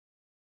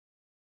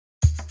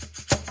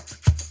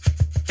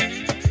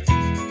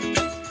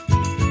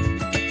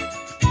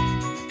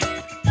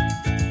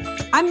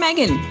I'm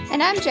Megan.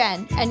 And I'm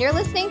Jen, and you're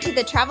listening to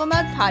the Travel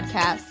Mug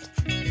Podcast.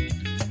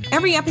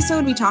 Every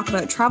episode, we talk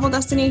about travel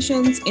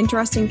destinations,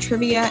 interesting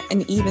trivia,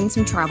 and even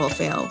some travel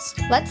fails.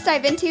 Let's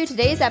dive into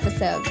today's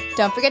episode.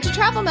 Don't forget to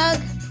travel mug.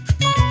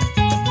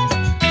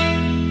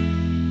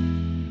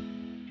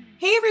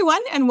 Hey,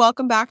 everyone, and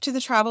welcome back to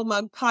the Travel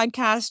Mug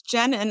Podcast.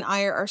 Jen and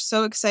I are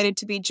so excited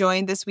to be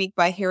joined this week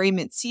by Harry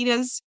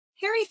Mitsidis.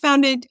 Harry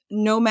founded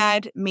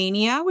Nomad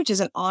Mania, which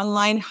is an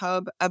online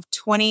hub of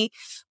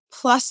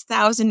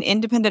 20,000+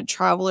 independent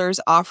travelers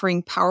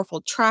offering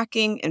powerful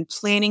tracking and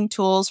planning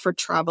tools for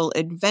travel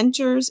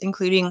adventures,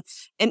 including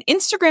an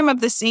Instagram of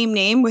the same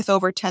name with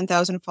over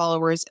 10,000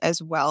 followers as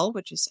well,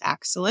 which is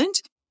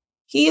excellent.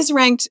 He is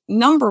ranked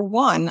number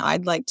one,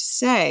 I'd like to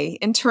say,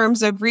 in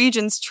terms of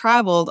regions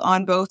traveled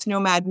on both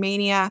Nomad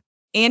Mania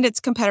and its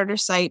competitor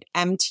site,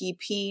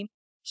 MTP.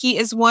 He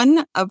is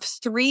one of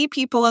 3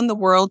 people in the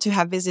world to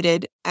have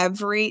visited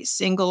every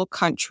single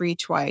country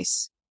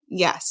twice.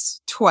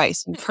 Yes,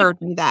 twice. You've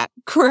heard me that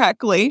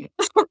correctly.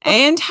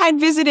 And had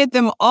visited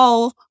them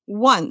all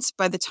once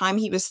by the time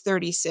he was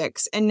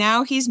 36. And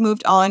now he's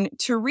moved on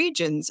to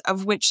regions,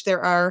 of which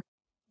there are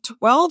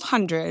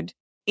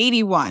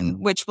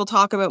 1,281, which we'll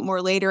talk about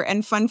more later.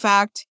 And fun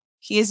fact,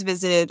 he has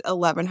visited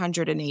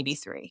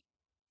 1,183.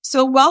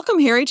 So welcome,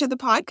 Harry, to the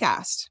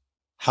podcast.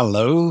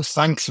 Hello.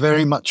 Thanks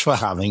very much for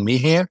having me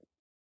here.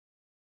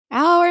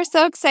 Oh, we're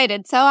so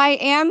excited. So I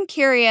am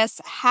curious,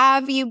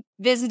 have you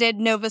visited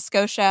Nova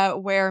Scotia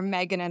where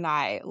Megan and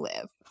I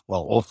live?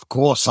 Well, of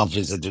course I've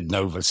visited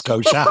Nova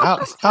Scotia.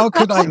 How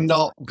could I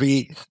not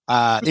be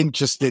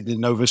interested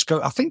in Nova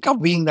Scotia? I think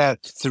I've been there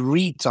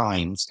 3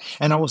 times,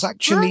 and I was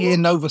actually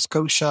in Nova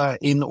Scotia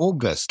in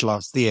August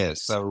last year.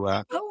 So,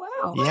 wow.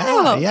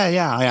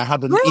 Yeah. I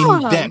had an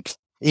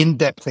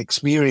in-depth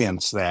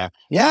experience there.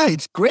 Yeah,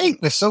 it's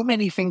great. There's so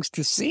many things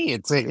to see.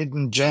 It's a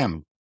hidden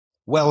gem.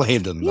 Well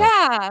hidden.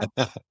 Yeah.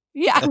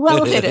 Yeah,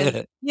 well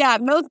hidden. Yeah,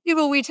 most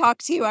people we talk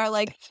to are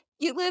like,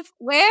 you live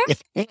where?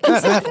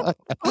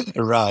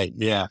 Right,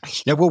 yeah.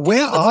 Yeah, well,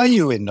 where are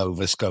you in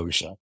Nova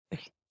Scotia?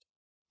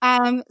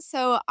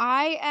 So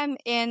I am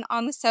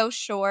on the South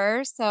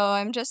Shore, so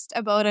I'm just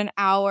about an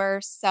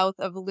hour south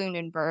of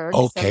Lunenburg.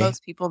 Okay. So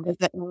most people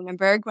visit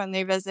Lunenburg when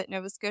they visit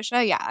Nova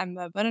Scotia. Yeah, I'm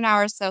about an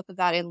hour south of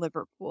that in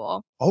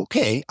Liverpool.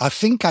 Okay, I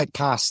think I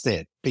passed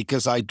it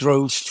because I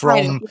drove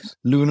from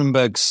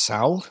Lunenburg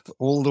south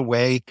all the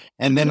way,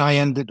 and then I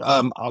ended,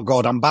 oh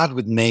God, I'm bad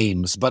with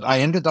names, but I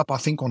ended up, I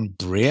think, on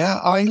Brea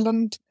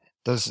Island.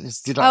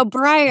 Briar.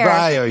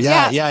 Briar,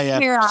 yeah.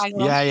 Brea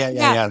Island.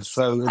 Yeah.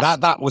 So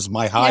that was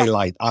my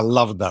highlight. I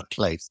love that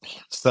place.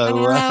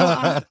 So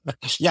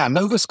yeah,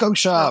 Nova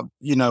Scotia,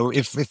 you know,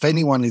 if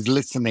anyone is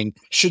listening,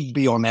 should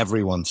be on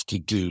everyone's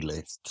to-do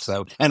list.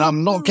 So, and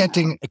I'm not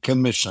getting a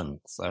commission.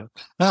 So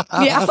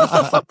yeah,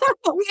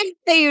 we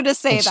pay you to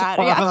say that.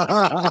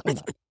 Yeah.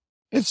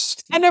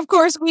 And of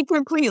course, we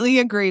completely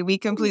agree.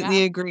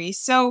 Agree.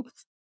 So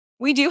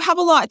we do have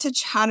a lot to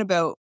chat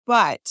about.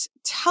 But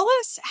tell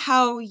us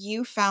how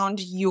you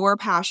found your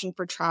passion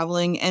for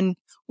traveling, and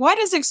why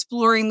does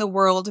exploring the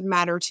world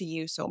matter to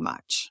you so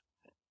much?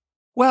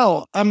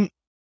 Well,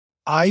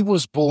 I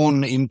was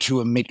born into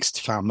a mixed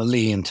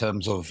family in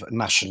terms of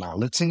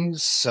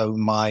nationalities. So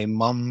my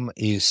mum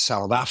is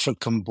South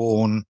African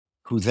born,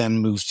 who then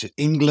moved to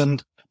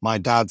England. My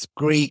dad's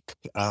Greek.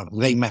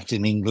 They met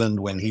in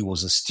England when he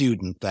was a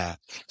student there.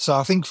 So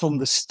I think from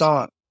the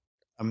start,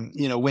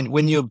 you know,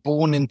 when you're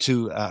born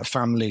into a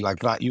family like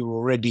that, you're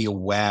already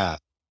aware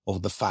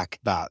of the fact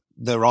that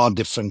there are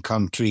different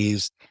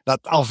countries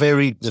that are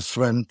very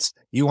different.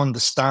 You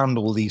understand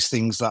all these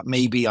things that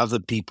maybe other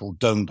people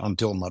don't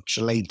until much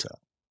later.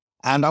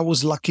 And I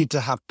was lucky to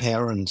have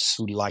parents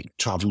who liked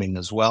traveling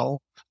as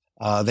well.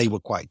 They were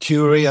quite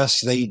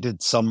curious. They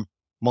did some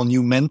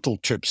monumental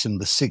trips in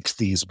the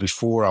 60s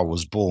before I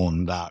was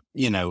born that,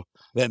 you know,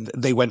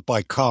 they went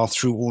by car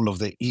through all of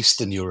the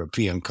Eastern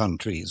European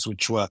countries,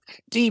 which were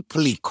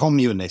deeply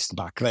communist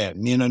back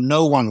then. You know,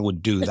 no one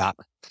would do that.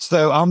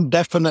 So I'm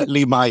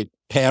definitely my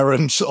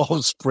parents'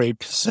 offspring.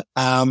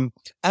 And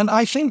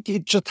I think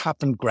it just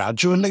happened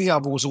gradually. I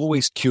was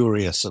always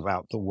curious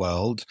about the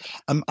world.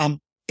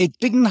 It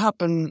didn't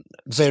happen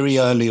very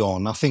early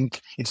on. I think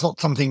it's not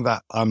something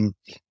that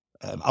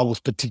I was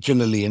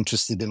particularly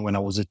interested in when I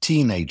was a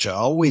teenager. I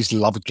always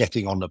loved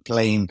getting on a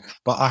plane,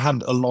 but I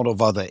had a lot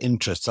of other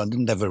interests. I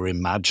didn't ever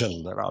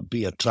imagine that I'd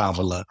be a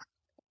traveler.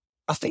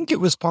 I think it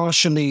was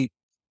partially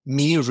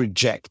me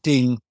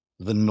rejecting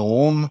the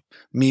norm,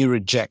 me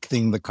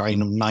rejecting the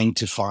kind of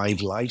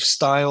 9-to-5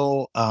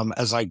 lifestyle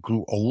as I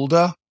grew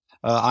older.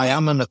 I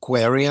am an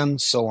Aquarian,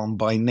 so I'm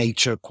by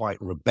nature quite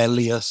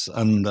rebellious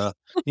and,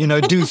 you know,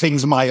 do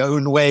things my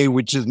own way,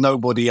 which is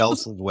nobody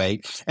else's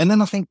way. And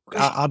then I think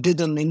I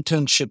did an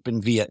internship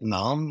in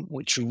Vietnam,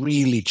 which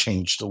really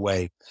changed the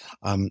way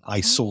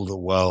I saw the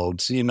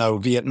world. You know,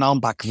 Vietnam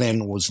back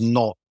then was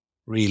not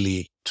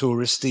really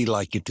touristy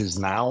like it is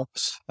now.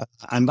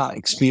 And that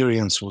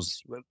experience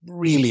was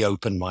really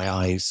opened my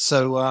eyes.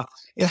 So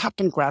it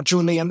happened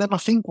gradually. And then I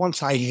think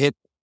once I hit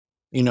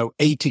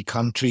 80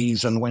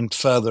 countries and went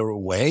further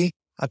away,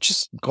 I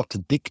just got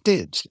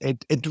addicted.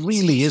 It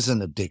really is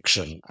an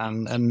addiction.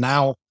 And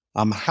now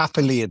I'm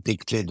happily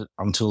addicted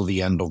until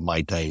the end of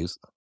my days.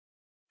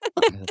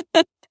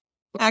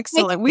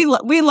 Excellent.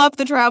 We love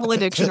the travel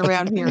addiction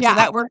around here. So Yeah.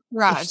 that works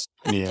for us.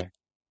 Yeah.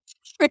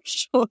 For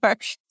sure.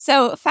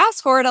 So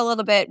fast forward a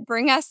little bit,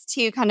 bring us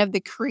to kind of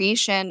the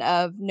creation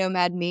of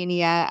Nomad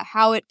Mania,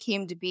 how it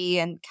came to be,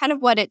 and kind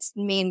of what its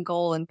main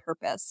goal and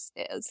purpose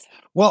is.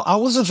 Well, I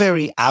was a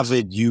very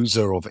avid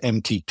user of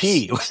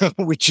MTP,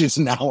 which is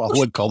now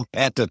our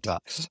competitor.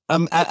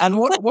 And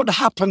what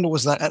happened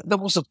was that there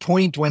was a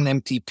point when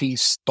MTP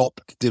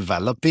stopped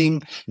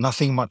developing.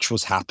 Nothing much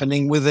was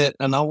happening with it.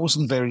 And I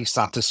wasn't very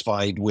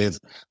satisfied with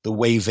the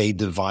way they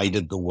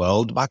divided the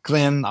world back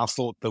then. I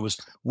thought there was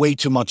way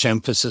too much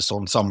emphasis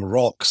on some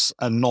rocks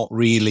and not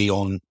really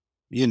on,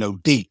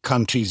 big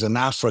countries in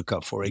Africa,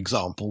 for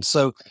example.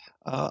 So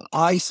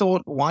I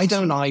thought, why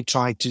don't I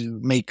try to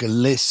make a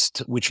list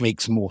which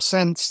makes more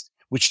sense,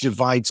 which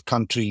divides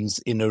countries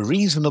in a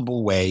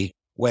reasonable way,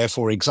 where,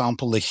 for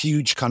example, a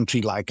huge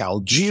country like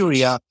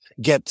Algeria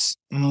gets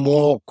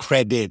more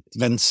credit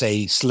than,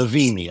 say,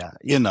 Slovenia,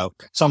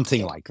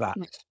 something like that.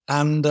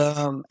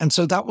 And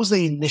so that was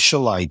the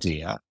initial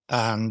idea.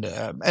 And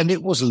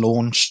it was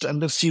launched,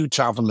 and a few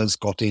travelers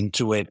got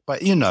into it.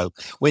 But,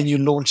 when you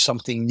launch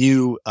something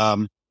new,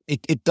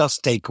 it does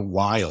take a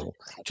while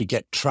to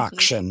get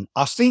traction.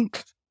 I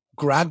think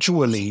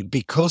gradually,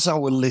 because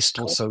our list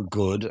was so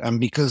good and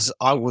because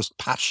I was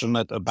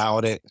passionate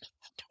about it,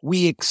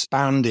 we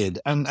expanded.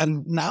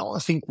 And now I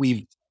think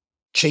we've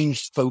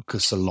changed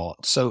focus a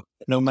lot. So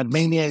Nomad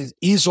Mania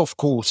is, of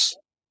course,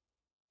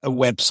 a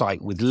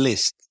website with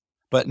lists.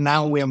 But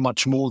now we're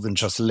much more than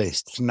just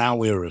lists. Now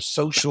we're a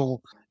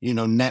social,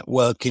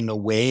 network in a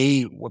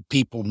way where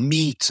people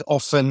meet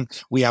often.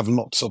 We have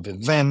lots of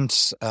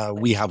events.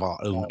 We have our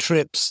own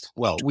trips.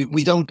 Well,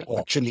 we don't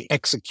actually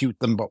execute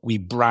them, but we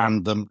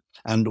brand them.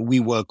 And we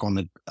work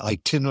on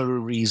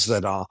itineraries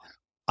that are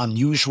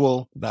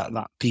unusual, that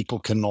people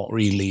cannot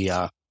really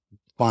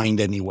find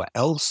anywhere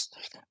else.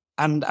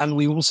 And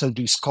we also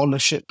do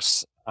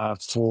scholarships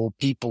for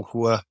people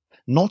who are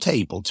not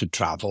able to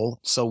travel.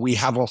 So we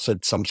have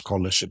offered some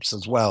scholarships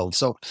as well.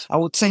 So I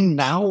would say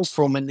now,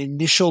 from an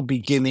initial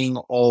beginning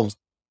of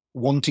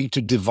wanting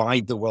to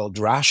divide the world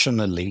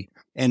rationally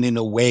and in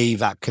a way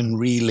that can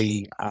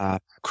really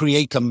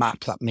create a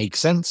map that makes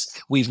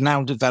sense, we've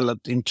now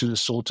developed into a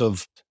sort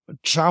of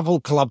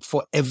travel club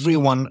for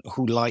everyone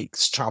who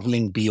likes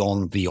traveling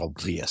beyond the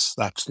obvious.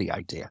 That's the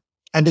idea.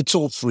 And it's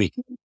all free.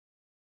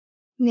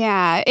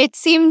 Yeah, it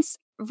seems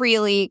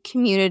really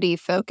community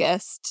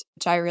focused,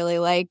 which I really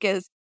like.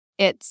 Is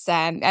it's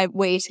a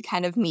way to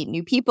kind of meet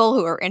new people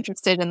who are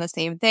interested in the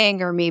same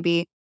thing, or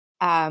maybe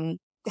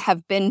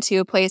have been to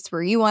a place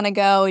where you want to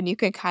go, and you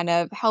can kind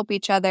of help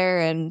each other.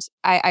 And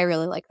I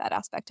really like that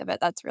aspect of it.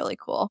 That's really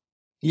cool.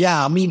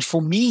 Yeah, I mean,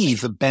 for me,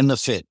 the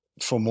benefit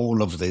from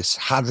all of this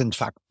has in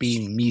fact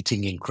been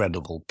meeting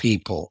incredible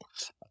people.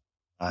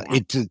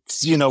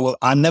 It's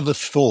I never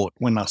thought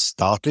when I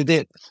started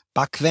it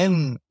back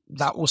then.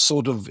 That was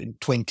sort of in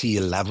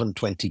 2011,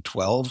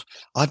 2012.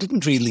 I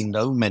didn't really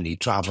know many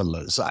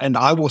travelers, and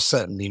I was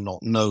certainly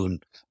not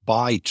known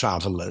by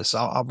travelers.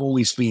 I've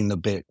always been a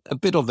bit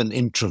of an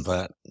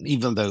introvert,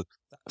 even though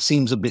that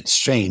seems a bit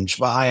strange,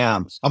 but I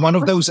am. I'm one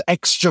of those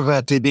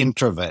extroverted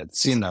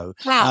introverts,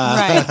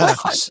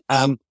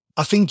 Right.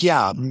 I think,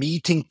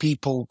 meeting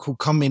people who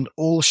come in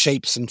all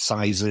shapes and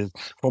sizes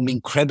from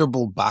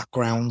incredible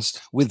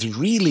backgrounds with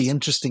really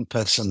interesting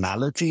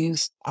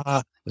personalities,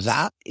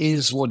 that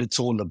is what it's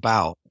all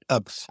about.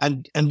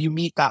 And you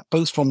meet that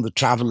both from the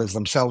travelers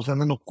themselves. And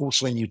then, of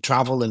course, when you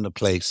travel in a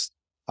place,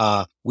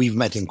 we've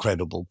met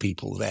incredible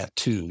people there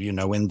too,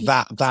 and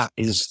that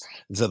is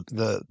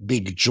the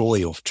big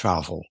joy of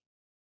travel.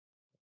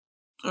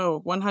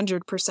 Oh,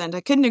 100%.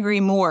 I couldn't agree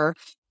more.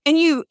 And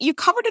you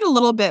covered it a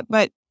little bit,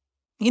 but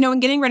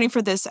in getting ready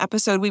for this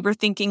episode, we were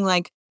thinking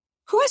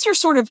who is your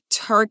sort of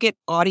target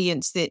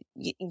audience that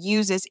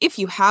uses, if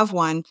you have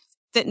one,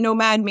 that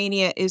Nomad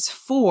Mania is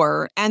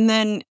for? And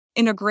then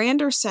in a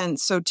grander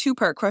sense, so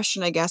two-part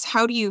question, I guess,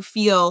 how do you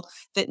feel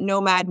that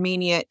Nomad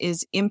Mania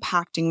is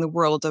impacting the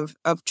world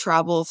of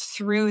travel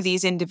through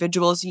these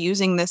individuals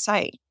using the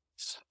site?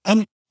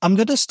 I'm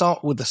going to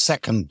start with the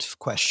second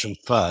question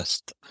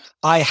first.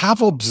 I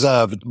have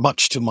observed,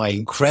 much to my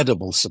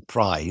incredible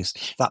surprise,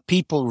 that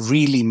people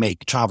really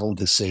make travel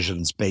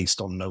decisions based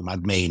on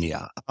Nomad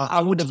Mania.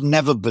 I would have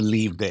never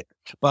believed it.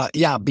 But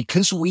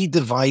because we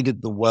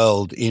divided the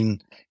world in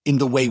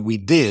the way we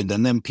did,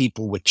 and then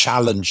people were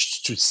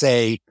challenged to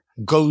say,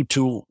 go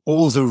to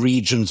all the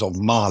regions of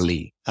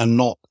Mali and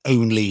not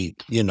only,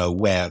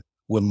 where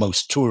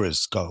most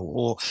tourists go.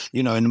 Or,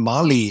 in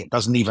Mali, it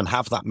doesn't even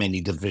have that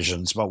many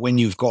divisions. But when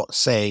you've got,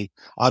 say,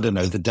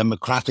 the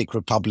Democratic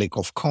Republic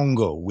of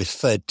Congo with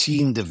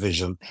 13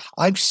 divisions,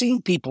 I've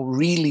seen people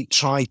really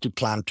try to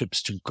plan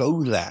trips to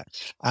go there.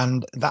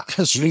 And that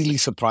has really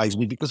surprised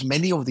me because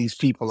many of these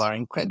people are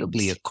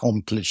incredibly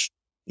accomplished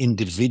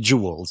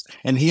individuals.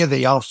 And here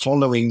they are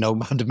following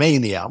Nomad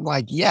Mania. I'm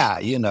like, yeah,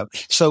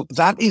 So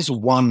that is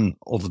one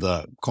of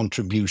the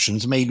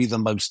contributions, maybe the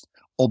most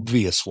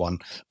obvious one.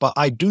 But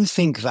I do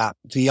think that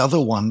the other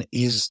one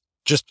is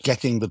just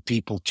getting the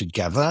people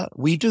together.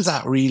 We do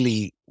that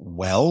really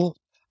well.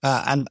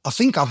 And I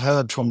think I've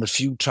heard from a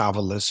few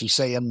travelers who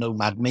say a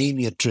Nomad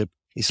Mania trip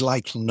is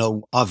like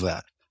no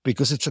other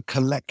because it's a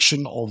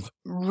collection of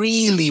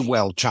really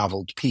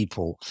well-traveled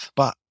people,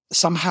 but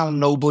somehow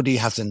nobody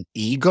has an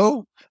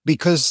ego,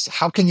 because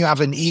how can you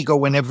have an ego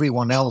when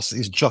everyone else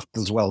is just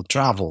as well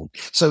traveled?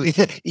 So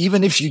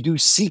even if you do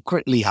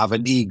secretly have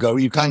an ego,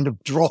 you kind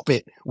of drop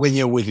it when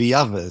you're with the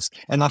others.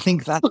 And I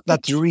think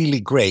that's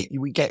really great.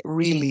 We get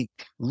really,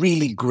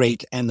 really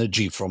great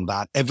energy from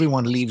that.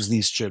 Everyone leaves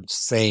these trips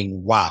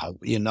saying, wow,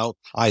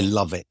 I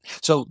love it.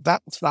 So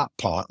that's that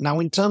part. Now,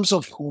 in terms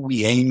of who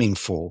we're aiming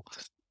for,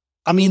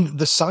 I mean,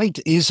 the site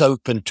is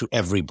open to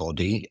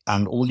everybody,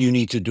 and all you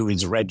need to do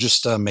is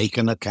register, make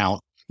an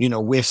account.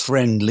 We're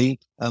friendly,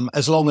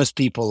 as long as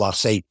people are,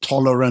 say,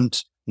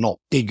 tolerant, not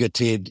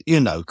bigoted,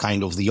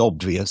 kind of the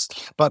obvious.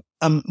 But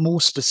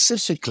more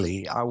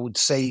specifically, I would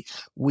say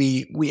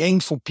we aim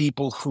for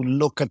people who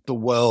look at the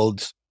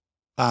world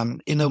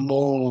in a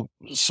more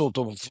sort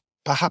of,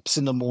 perhaps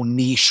in a more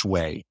niche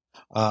way,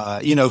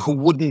 who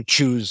wouldn't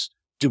choose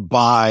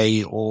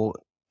Dubai or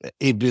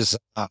Ibiza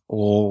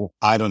or,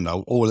 I don't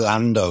know,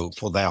 Orlando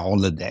for their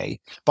holiday,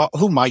 but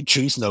who might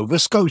choose Nova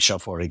Scotia,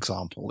 for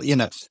example.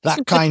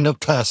 That kind of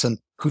person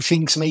who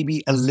thinks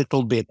maybe a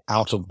little bit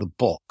out of the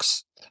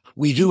box.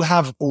 We do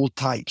have all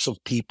types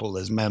of people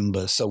as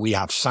members. So we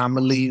have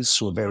families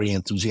who are very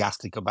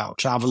enthusiastic about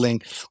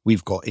traveling.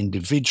 We've got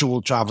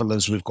individual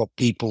travelers. We've got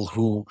people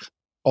who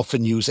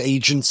often use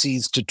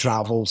agencies to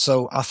travel.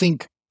 So I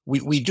think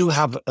we do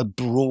have a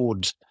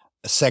broad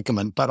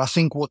segment, but I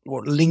think what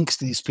links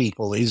these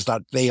people is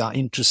that they are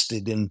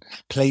interested in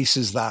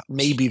places that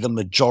maybe the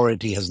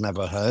majority has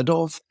never heard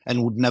of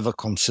and would never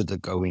consider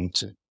going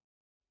to.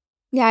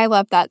 Yeah, I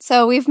love that.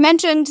 So we've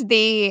mentioned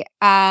the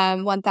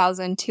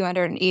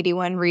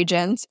 1,281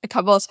 regions a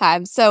couple of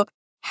times. So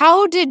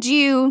how did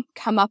you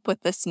come up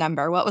with this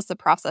number? What was the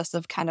process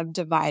of kind of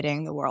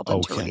dividing the world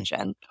into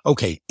regions?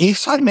 Okay,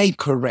 if I may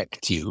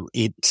correct you,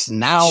 it's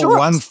now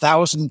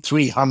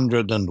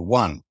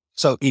 1,301.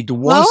 So it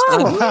was,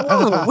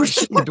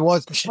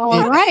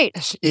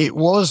 it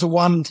was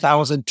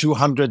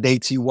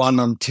 1,281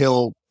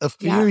 until a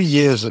few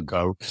years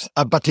ago.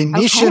 But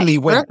initially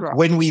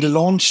when we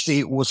launched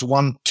it was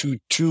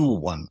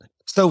 1,221.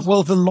 So,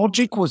 well, the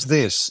logic was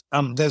this.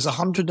 There's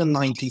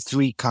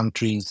 193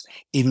 countries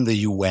in the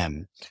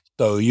UN.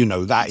 So,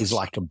 that is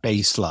like a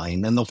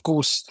baseline. And of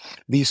course,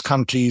 these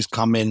countries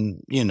come in,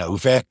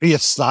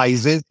 various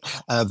sizes,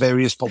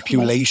 various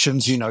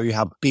populations. You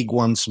have big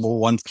ones,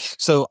 small ones.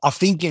 So I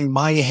think in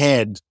my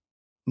head,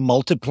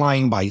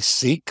 multiplying by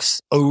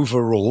 6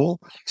 overall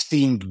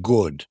seemed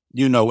good,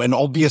 and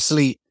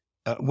obviously,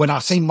 when I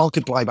say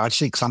multiply by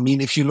 6, I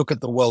mean, if you look at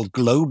the world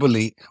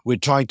globally, we're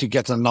trying to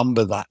get a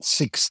number that's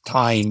 6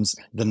 times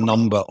the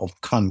number of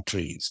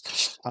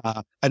countries.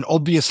 And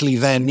obviously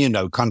then,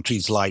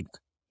 countries like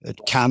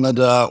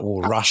Canada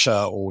or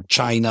Russia or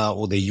China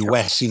or the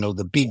US,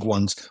 the big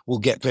ones will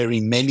get very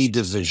many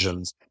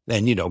divisions.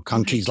 Then,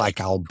 countries like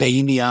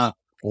Albania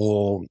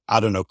or, I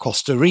don't know,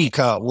 Costa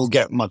Rica will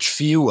get much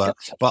fewer.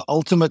 But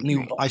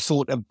ultimately, I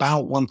thought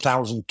about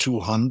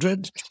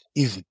 1,200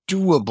 is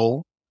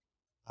doable.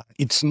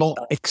 It's not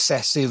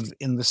excessive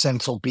in the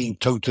sense of being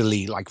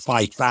totally like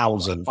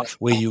 5,000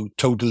 where you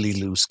totally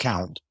lose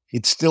count.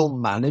 It's still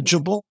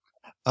manageable.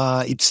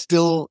 It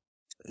still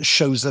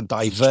shows the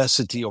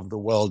diversity of the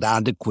world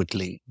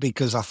adequately,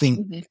 because I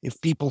think if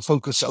people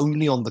focus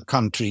only on the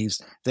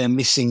countries, they're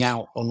missing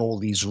out on all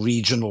these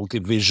regional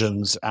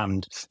divisions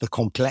and the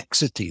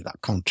complexity that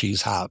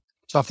countries have.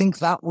 So I think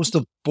that was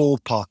the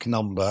ballpark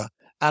number.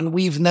 And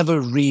we've never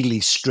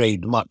really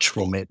strayed much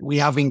from it. We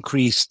have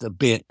increased a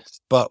bit,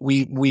 but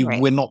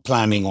we're not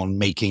planning on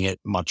making it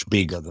much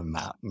bigger than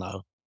that.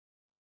 No.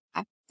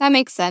 That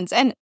makes sense.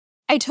 And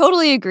I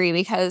totally agree,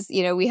 because,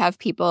 we have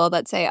people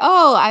that say,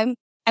 oh, I'm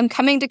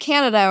coming to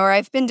Canada, or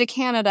I've been to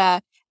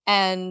Canada,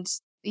 and,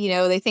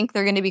 they think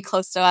they're going to be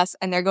close to us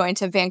and they're going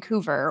to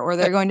Vancouver or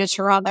they're going to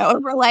Toronto.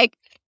 And we're like,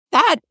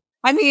 we're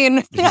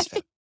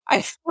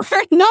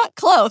not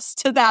close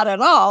to that at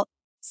all.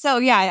 So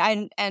yeah,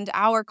 and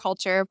our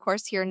culture, of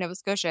course, here in Nova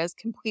Scotia is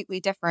completely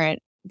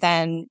different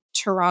than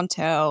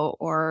Toronto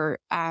or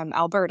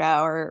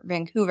Alberta or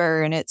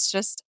Vancouver, and it's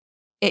just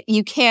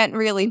you can't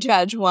really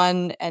judge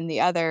one and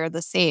the other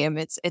the same.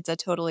 It's a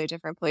totally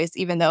different place,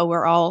 even though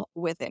we're all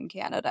within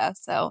Canada.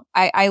 So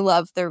I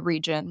love the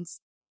regions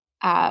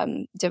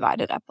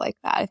divided up like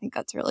that. I think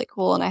that's really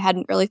cool, and I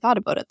hadn't really thought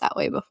about it that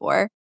way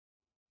before.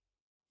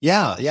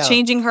 Yeah.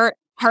 Changing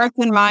hearts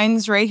and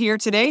minds right here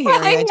today,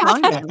 Harry. I tell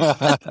you.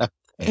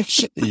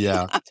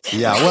 Yeah.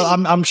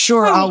 Well, I'm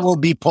sure I will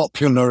be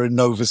popular in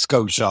Nova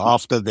Scotia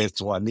after this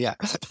one. Yeah.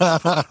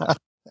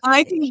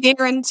 I can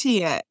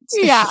guarantee it.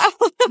 Yeah.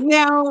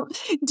 Now,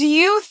 do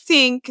you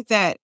think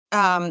that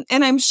And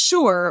I'm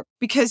sure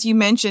because you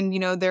mentioned,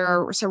 there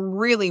are some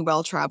really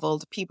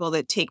well-traveled people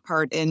that take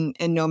part in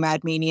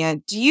Nomad Mania.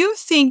 Do you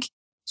think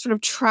sort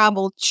of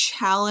travel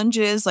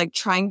challenges, like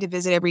trying to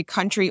visit every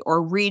country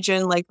or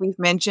region, like we've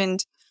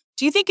mentioned,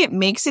 do you think it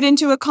makes it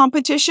into a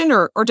competition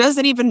or does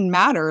it even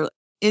matter?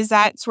 Is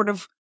that sort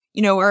of,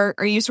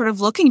 are you sort of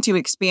looking to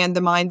expand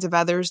the minds of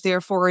others,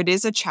 therefore it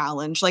is a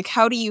challenge? Like,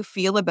 how do you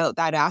feel about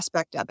that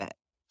aspect of it?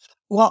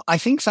 Well, I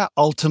think that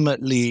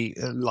ultimately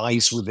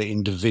lies with the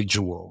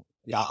individual.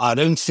 Yeah, I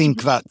don't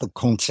think that the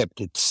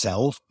concept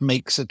itself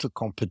makes it a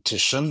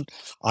competition.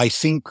 I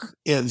think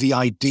the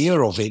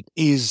idea of it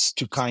is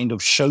to kind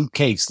of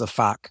showcase the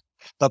fact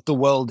that the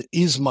world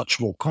is much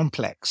more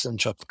complex than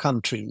just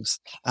countries.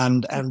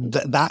 And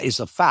that is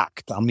a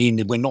fact. I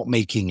mean, we're not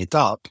making it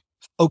up.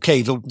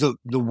 Okay, the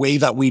way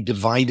that we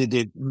divided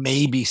it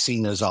may be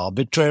seen as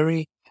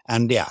arbitrary.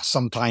 And yeah,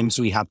 sometimes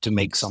we have to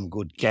make some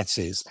good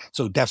guesses.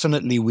 So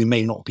definitely we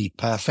may not be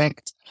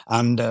perfect.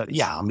 And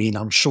yeah, I mean,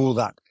 I'm sure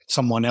that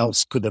someone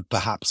else could have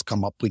perhaps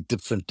come up with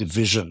different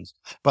divisions.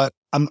 But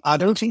I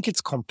don't think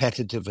it's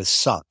competitive as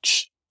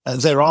such.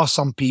 There are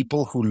some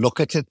people who look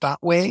at it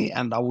that way.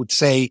 And I would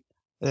say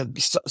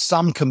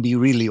some can be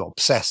really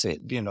obsessive.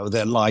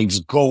 Their life's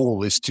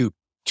goal is to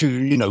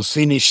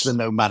finish the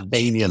Nomad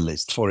Mania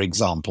list, for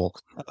example.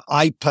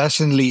 I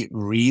personally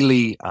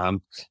really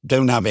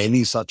don't have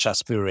any such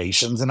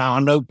aspirations. And now I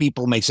know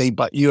people may say,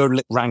 but you're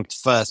ranked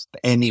first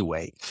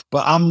anyway.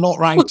 But I'm not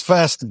ranked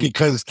first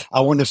because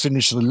I want to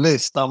finish the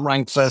list. I'm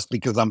ranked first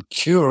because I'm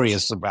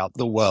curious about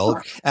the world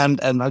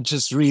and I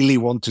just really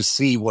want to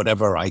see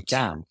whatever I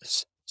can.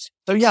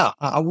 So yeah,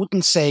 I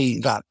wouldn't say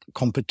that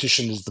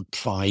competition is the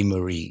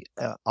primary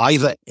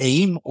either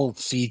aim or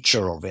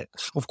feature of it.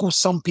 Of course,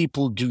 some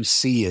people do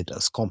see it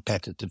as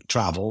competitive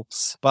travel,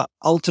 but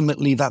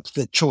ultimately that's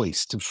their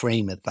choice to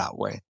frame it that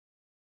way.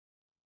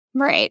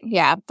 Right.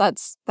 Yeah.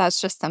 That's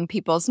just some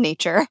people's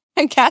nature,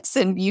 I guess,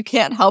 and you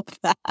can't help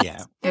that.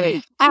 Yeah.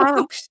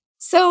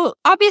 So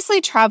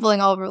obviously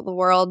traveling all over the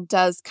world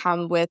does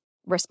come with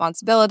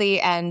responsibility,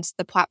 and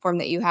the platform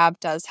that you have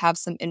does have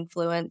some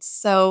influence.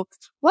 So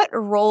what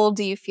role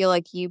do you feel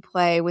like you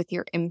play with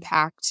your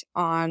impact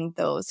on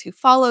those who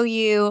follow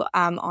you,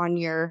 on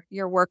your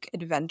work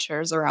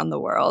adventures around the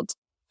world?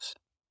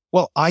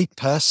 Well, I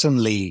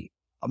personally,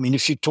 I mean,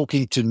 if you're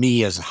talking to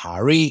me as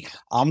Harry,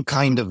 I'm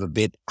kind of a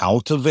bit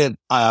out of it.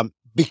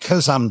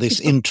 Because I'm this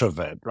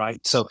introvert,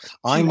 right? So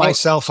I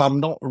myself, I'm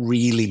not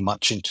really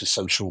much into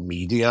social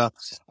media.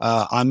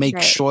 I make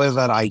sure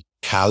that I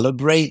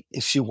calibrate,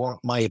 if you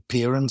want, my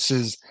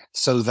appearances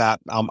so that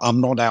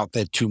I'm not out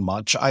there too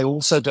much. I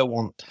also don't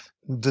want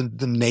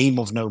the name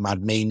of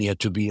Nomad Mania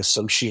to be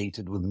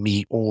associated with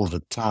me all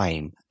the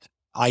time.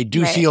 I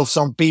do feel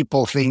some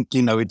people think,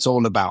 it's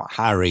all about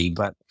Harry,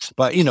 but,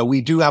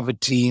 we do have a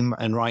team.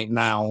 And right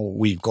now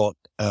we've got,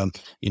 a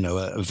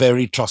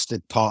very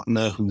trusted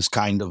partner who's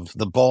kind of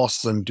the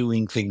boss and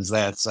doing things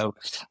there. So,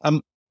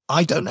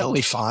 I don't know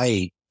if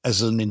I,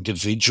 as an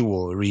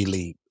individual,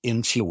 really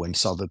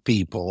influence other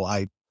people.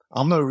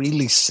 I'm a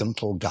really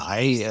simple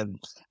guy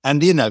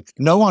and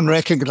no one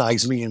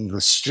recognized me in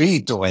the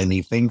street or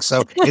anything.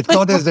 So it's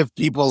not as if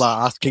people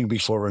are asking me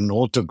for an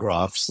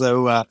autograph.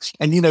 So,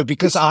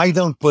 because I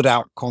don't put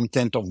out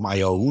content of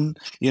my own,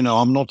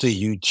 I'm not a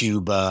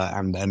YouTuber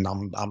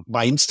and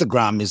my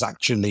Instagram is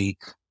actually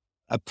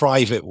a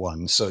private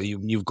one. So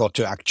you've got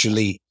to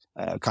actually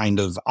kind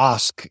of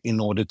ask in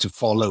order to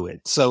follow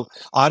it. So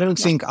I don't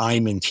think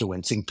I'm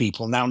influencing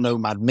people. Now,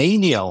 Nomad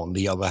Mania, on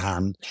the other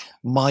hand,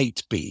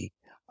 might be.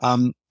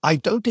 I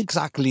don't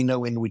exactly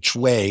know in which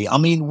way. I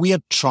mean, we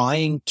are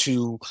trying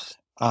to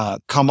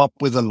come up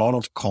with a lot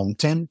of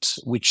content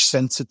which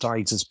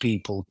sensitizes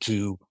people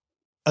to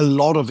a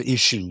lot of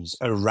issues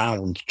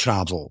around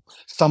travel.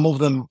 Some of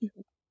them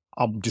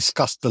are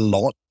discussed a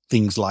lot.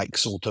 Things like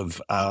sort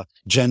of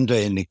gender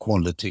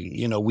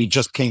inequality. We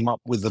just came up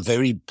with a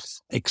very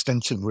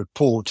extensive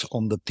report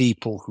on the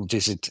people who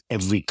visit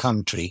every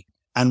country.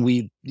 And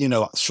we,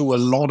 through a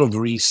lot of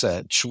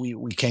research,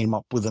 we came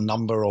up with a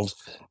number of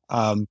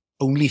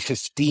only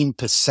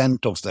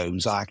 15% of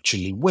those are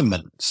actually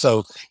women.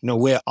 So,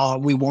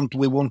 we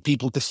want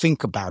people to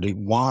think about it.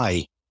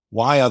 Why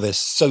are there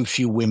so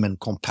few women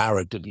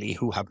comparatively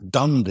who have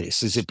done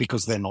this? Is it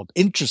because they're not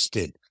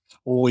interested?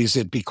 Or is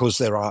it because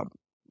there are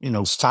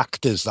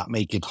factors that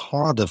make it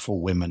harder for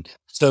women?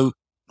 So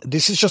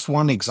this is just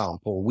one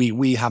example.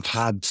 We have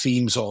had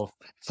themes of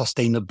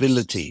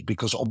sustainability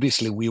because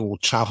obviously we all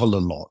travel a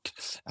lot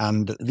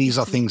and these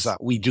are things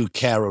that we do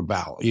care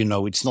about.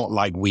 It's not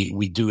like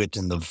we do it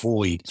in the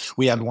void.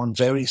 We had one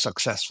very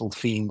successful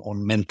theme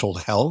on mental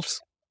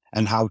health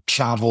and how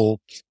travel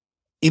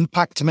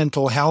impact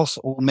mental health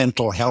or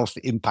mental health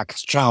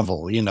impacts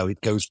travel.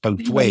 It goes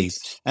both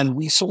ways. And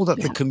we saw that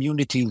the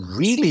community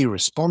really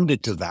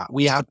responded to that.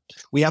 We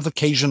have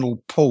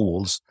occasional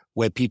polls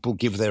where people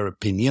give their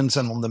opinions.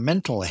 And on the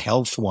mental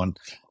health one,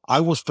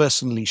 I was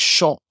personally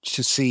shocked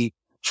to see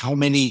how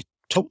many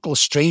total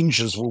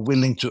strangers were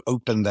willing to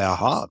open their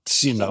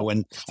hearts,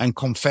 and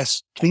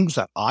confess things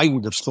that I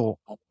would have thought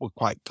were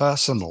quite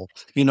personal,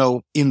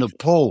 in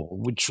Nepal,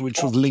 which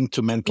was linked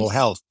to mental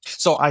health.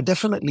 So I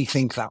definitely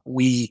think that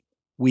we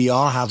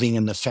are having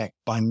an effect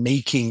by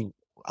making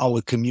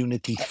our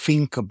community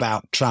think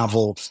about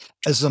travel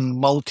as a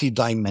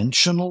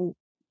multidimensional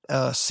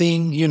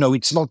thing.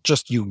 It's not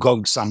just you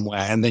go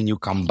somewhere and then you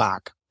come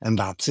back and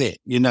that's it.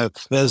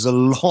 There's a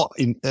lot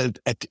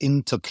at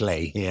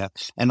interplay here.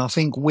 And I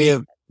think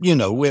we're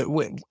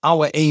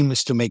our aim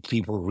is to make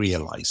people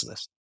realize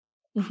this.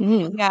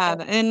 Mm-hmm.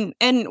 Yeah.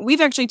 And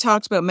we've actually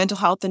talked about mental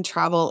health and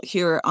travel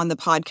here on the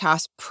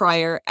podcast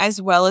prior,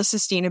 as well as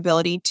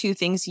sustainability, two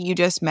things you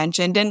just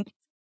mentioned. And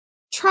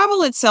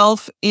travel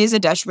itself is a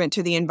detriment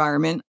to the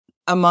environment,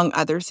 among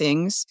other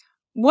things.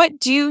 What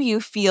do you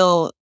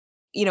feel,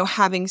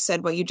 having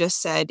said what you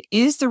just said,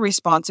 is the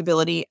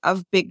responsibility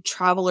of big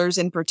travelers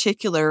in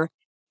particular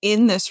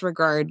in this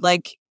regard?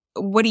 Like,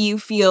 what do you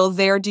feel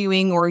they're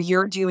doing or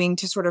you're doing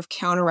to sort of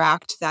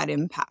counteract that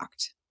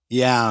impact?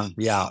 Yeah.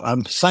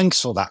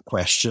 Thanks for that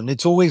question.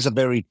 It's always a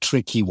very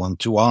tricky one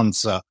to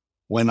answer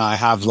when I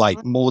have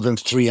like more than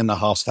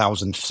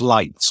 3,500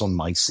 flights on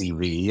my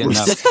CV.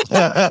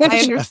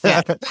 I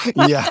understand.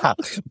 Yeah.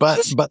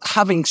 But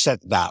having said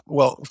that,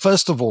 well,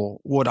 first of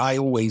all, what I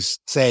always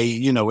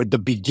say, at the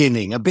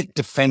beginning, a bit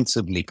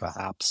defensively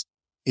perhaps,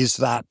 is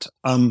that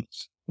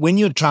when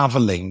you're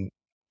traveling,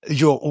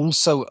 you're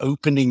also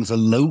opening the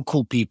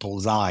local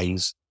people's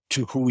eyes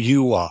to who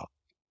you are.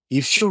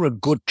 If you're a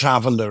good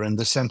traveler in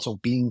the sense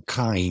of being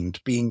kind,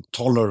 being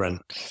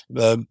tolerant,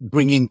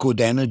 bringing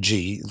good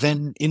energy,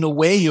 then in a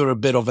way you're a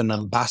bit of an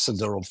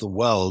ambassador of the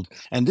world.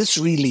 And this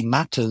really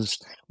matters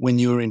when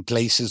you're in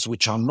places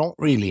which are not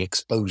really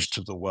exposed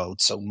to the world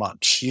so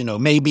much.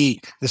 Maybe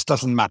this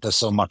doesn't matter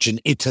so much in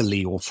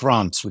Italy or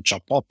France, which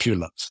are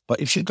popular. But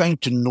if you're going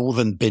to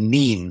northern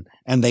Benin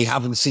and they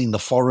haven't seen the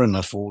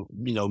foreigner for,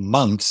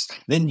 months,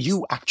 then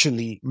you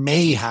actually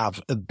may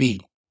have a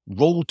big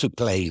role to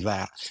play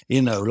there.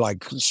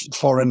 Like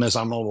foreigners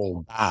are not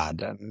all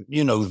bad. And,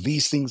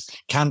 these things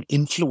can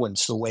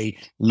influence the way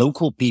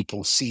local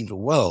people see the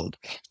world.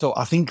 So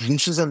I think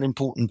this is an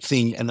important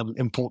thing and an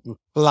important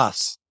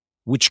plus,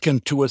 which can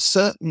to a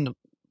certain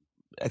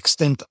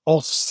extent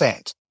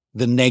offset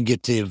the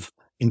negative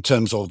in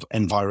terms of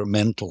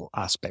environmental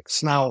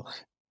aspects. Now,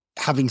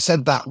 having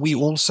said that, we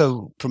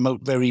also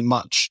promote very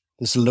much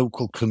this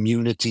local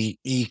community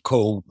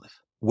eco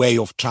way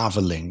of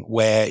traveling,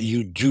 where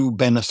you do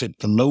benefit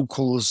the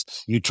locals,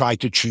 you try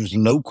to choose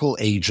local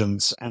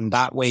agents, and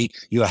that way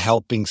you're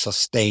helping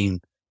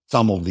sustain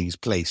some of these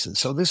places.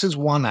 So this is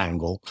one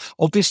angle.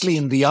 Obviously,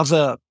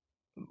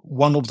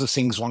 one of the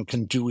things one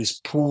can do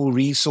is pool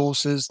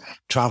resources,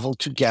 travel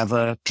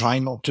together, try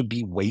not to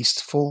be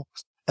wasteful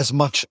as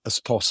much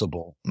as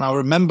possible. Now,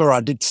 remember,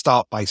 I did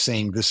start by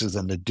saying this is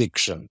an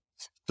addiction.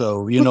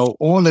 So,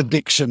 all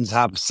addictions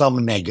have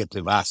some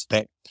negative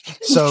aspect.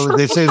 So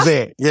this is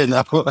it,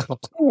 Yeah.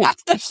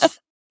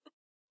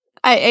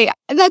 I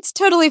that's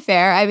totally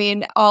fair. I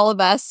mean, all of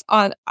us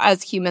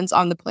as humans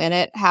on the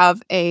planet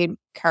have a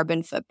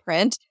carbon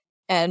footprint,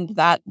 and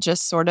that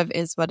just sort of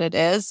is what it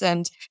is.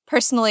 And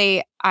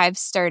personally, I've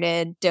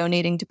started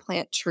donating to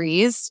plant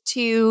trees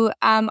to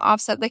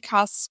offset the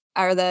costs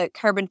or the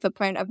carbon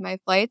footprint of my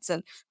flights.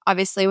 And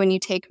obviously, when you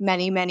take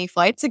many, many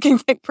flights, it can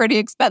get pretty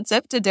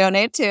expensive to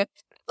donate to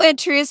plant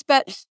trees.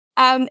 But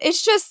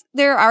it's just,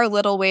 there are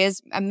little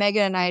ways.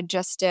 Megan and I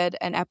just did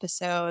an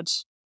episode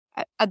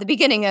at the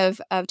beginning of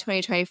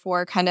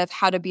 2024, kind of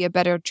how to be a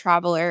better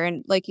traveler.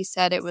 And like you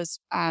said, it was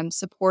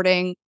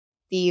supporting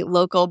the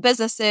local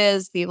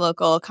businesses, the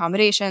local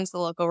accommodations, the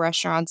local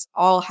restaurants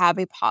all have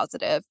a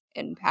positive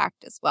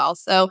impact as well.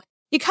 So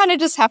you kind of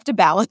just have to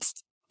balance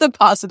the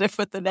positive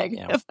with the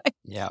negative.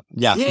 Yeah,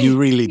 you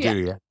really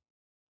do.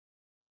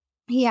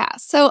 Yeah.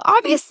 So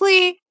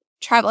obviously,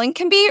 traveling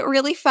can be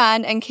really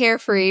fun and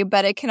carefree,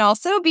 but it can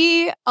also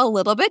be a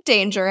little bit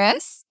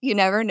dangerous. You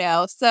never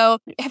know. So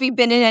have you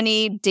been in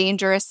any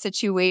dangerous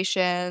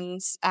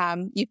situations?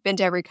 You've been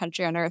to every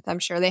country on earth. I'm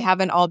sure they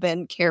haven't all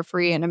been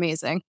carefree and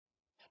amazing.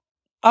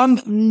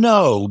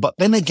 No, but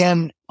then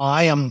again,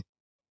 I am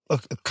a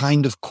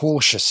kind of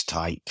cautious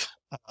type.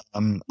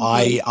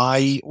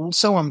 I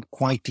also am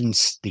quite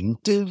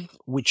instinctive,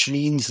 which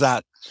means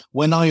that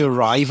when I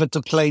arrive at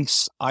a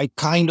place, I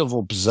kind of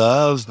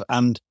observe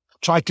and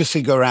try to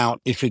figure out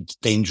if it's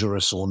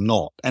dangerous or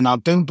not. And I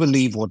don't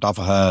believe what I've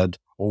heard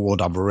or what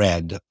I've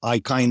read. I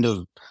kind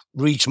of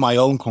reach my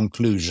own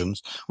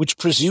conclusions, which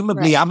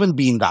presumably haven't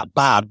been that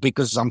bad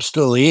because I'm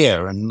still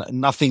here and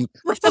nothing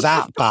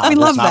that bad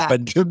has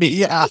happened to me.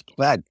 Yeah,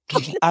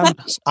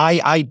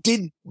 I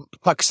did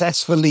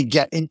successfully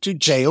get into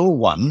jail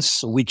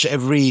once, which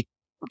every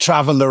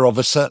traveler of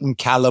a certain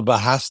caliber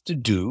has to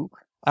do.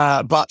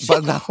 But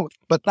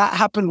that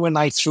happened when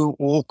I threw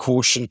all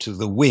caution to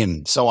the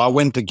wind. So I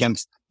went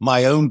against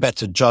my own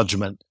better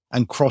judgment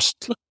and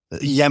crossed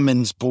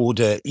Yemen's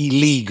border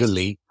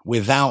illegally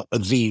without a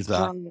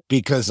visa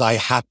because I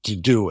had to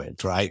do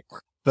it, right?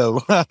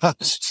 So,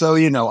 so,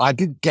 I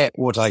did get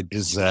what I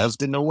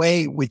deserved in a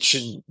way, which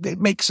it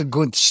makes a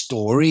good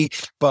story.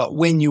 But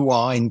when you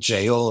are in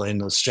jail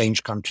in a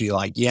strange country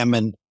like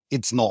Yemen,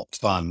 it's not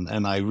fun,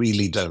 and I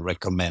really don't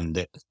recommend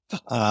it.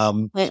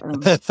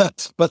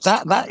 Mm-mm. But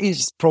that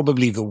is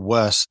probably the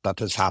worst that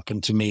has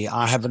happened to me.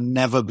 I have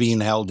never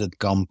been held at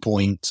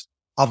gunpoint.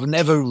 I've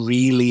never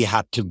really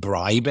had to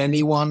bribe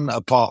anyone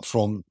apart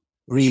from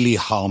really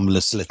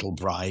harmless little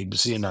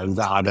bribes,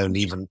 that I don't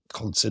even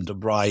consider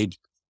bribes.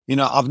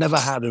 I've never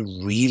had a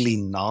really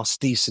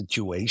nasty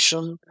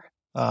situation.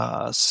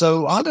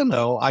 So I don't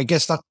know. I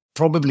guess that's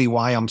probably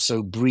why I'm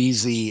so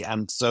breezy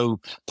and so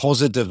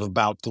positive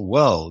about the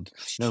world.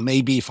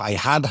 Maybe if I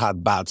had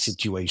bad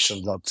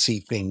situations, I'd see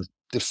things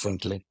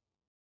differently.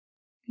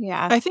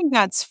 Yeah. I think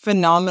that's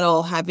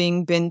phenomenal,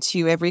 having been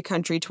to every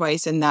country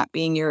twice and that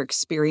being your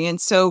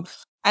experience. So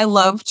I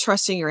love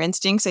trusting your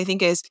instincts. I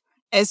think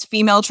as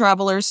female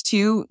travelers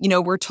too,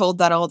 we're told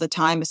that all the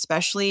time,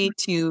 especially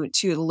to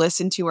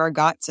listen to our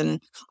guts.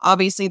 And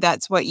obviously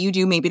that's what you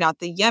do, maybe not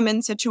the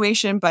Yemen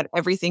situation, but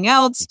everything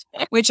else,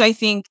 which I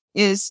think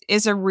is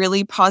a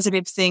really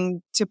positive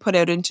thing to put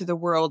out into the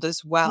world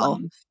as well.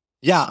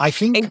 Yeah, I I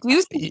think,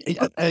 do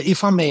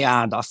if I may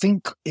add, I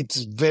think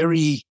it's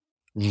very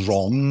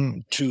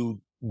wrong to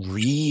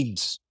read.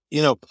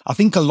 I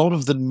think a lot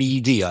of the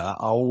media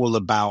are all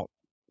about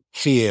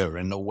fear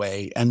in a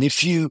way. And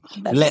if you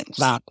let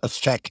that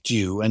affect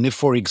you, and if,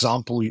 for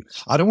example,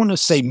 I don't want to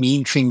say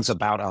mean things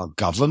about our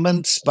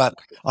governments, but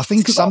I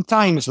think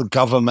sometimes the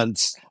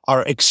governments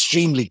are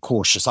extremely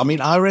cautious. I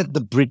mean, I read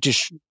the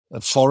British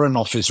Foreign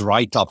Office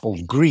write-up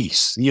of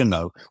Greece,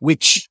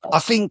 which I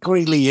think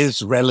really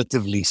is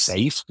relatively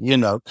safe,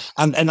 and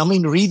I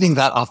mean, reading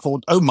that, I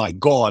thought, oh my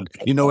God,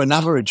 an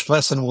average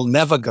person will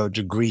never go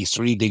to Greece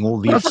reading all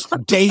these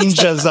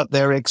dangers that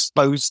they're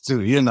exposed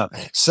to,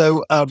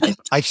 So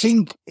I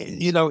think,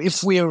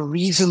 if we're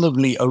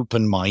reasonably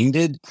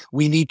open-minded,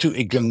 we need to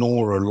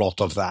ignore a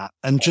lot of that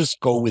and just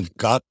go with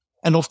gut.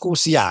 And of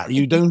course, yeah,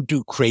 you don't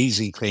do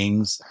crazy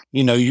things.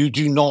 You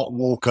do not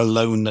walk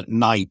alone at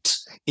night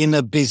in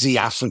a busy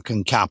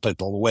African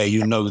capital where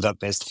you know that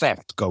there's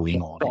theft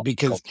going on,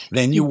 because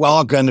then you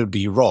are going to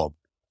be robbed.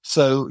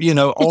 So,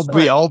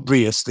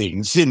 obvious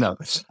things,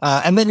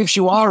 and then if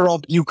you are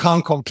robbed, you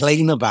can't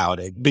complain about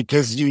it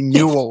because you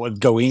knew what was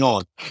going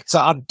on. So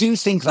I do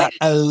think that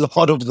a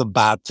lot of the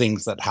bad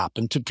things that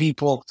happen to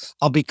people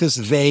are because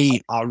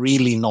they are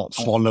really not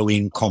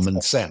following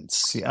common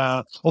sense.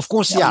 Of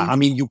course, yeah, I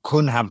mean, you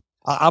couldn't have.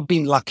 I've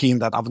been lucky in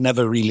that I've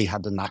never really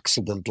had an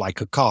accident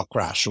like a car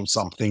crash or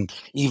something,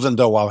 even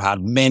though I've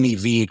had many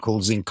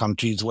vehicles in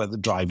countries where the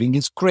driving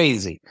is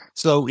crazy.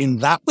 So in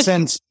that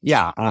sense,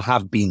 yeah, I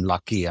have been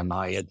lucky, and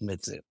I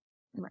admit it.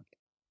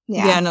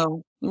 Yeah,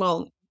 no.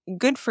 Well,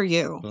 good for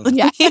you.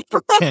 Yeah.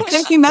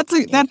 I mean,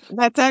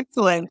 that's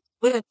excellent.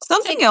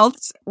 Something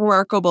else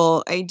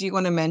remarkable I do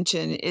want to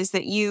mention is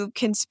that you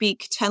can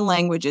speak 10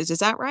 languages. Is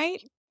that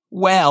right?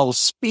 Well,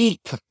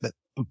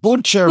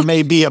 butcher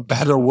may be a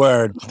better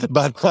word,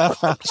 but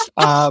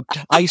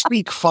I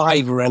speak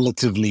 5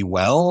 relatively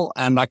well,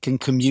 and I can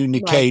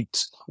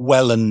communicate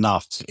well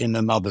enough in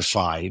another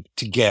 5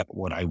 to get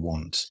what I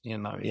want,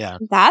 yeah.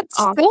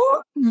 That's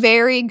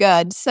very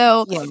good.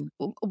 So Yeah.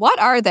 what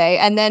are they?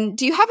 And then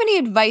do you have any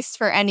advice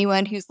for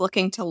anyone who's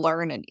looking to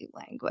learn a new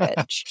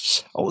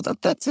language? Oh,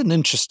 that's an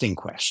interesting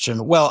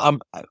question. Well,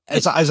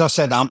 as I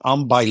said,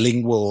 I'm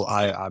bilingual.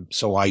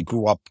 So I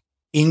grew up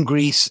in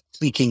Greece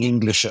speaking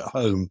English at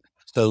home.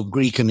 So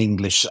Greek and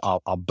English are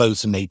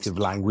both native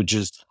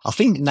languages. I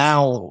think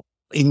now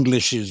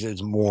English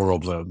is more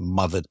of a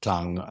mother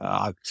tongue.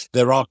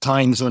 There are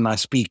times when I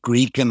speak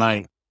Greek, and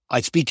I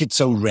speak it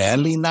so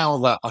rarely now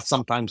that I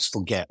sometimes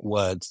forget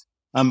words.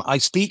 I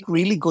speak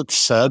really good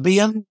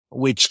Serbian,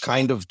 which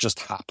kind of just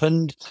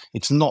happened.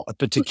 It's not a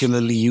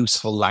particularly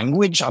useful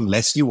language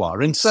unless you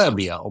are in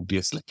Serbia,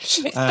 obviously.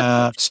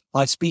 I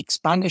speak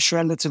Spanish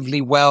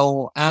relatively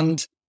well,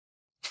 and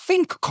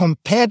think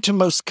compared to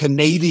most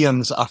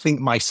Canadians, I think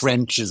my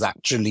French is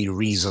actually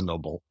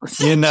reasonable.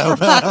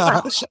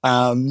 I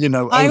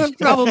would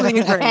probably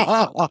agree.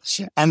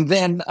 And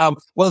then,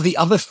 well, the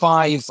other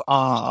 5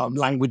 are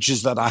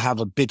languages that I have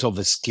a bit of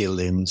a skill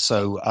in.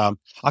 So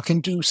I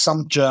can do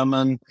some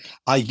German.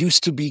 I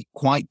used to be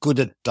quite good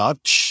at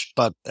Dutch,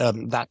 but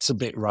that's a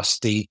bit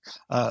rusty.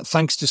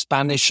 Thanks to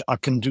Spanish, I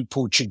can do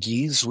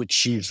Portuguese,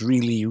 which is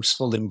really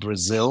useful in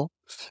Brazil.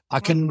 I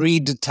can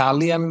read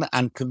Italian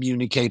and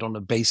communicate on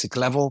a basic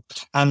level.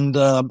 And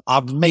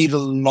I've made a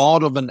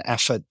lot of an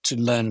effort to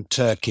learn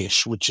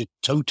Turkish, which is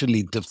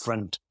totally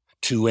different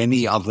to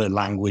any other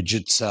language.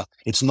 It's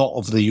not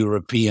of the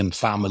European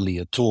family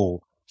at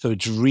all. So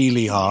it's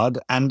really hard.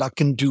 And I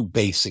can do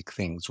basic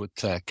things with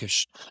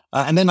Turkish.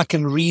 And then I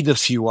can read a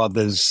few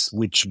others,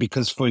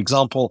 because, for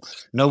example,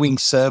 knowing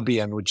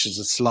Serbian, which is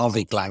a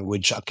Slavic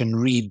language, I can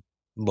read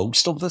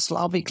most of the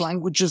Slavic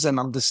languages and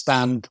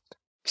understand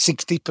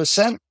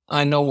 60%.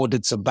 I know what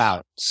it's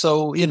about.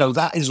 So,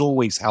 that is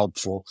always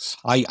helpful.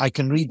 I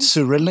can read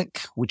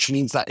Cyrillic, which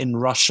means that in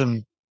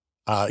Russian,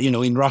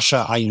 In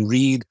Russia, I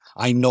read,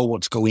 I know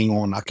what's going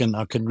on. I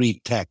can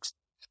read text.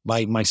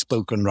 My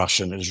spoken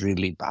Russian is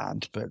really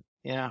bad, but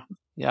yeah,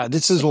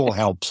 this is all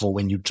helpful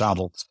when you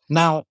travel.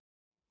 Now,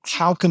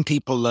 how can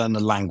people learn a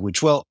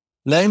language? Well,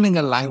 learning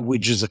a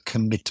language is a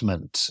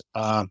commitment.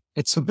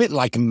 It's a bit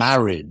like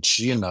marriage,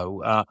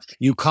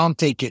 you can't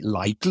take it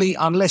lightly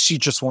unless you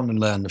just want to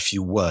learn a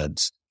few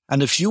words.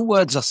 And a few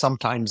words are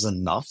sometimes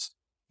enough.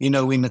 In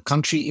a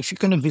country, if you're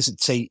going to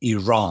visit, say,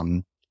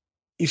 Iran,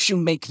 if you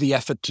make the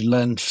effort to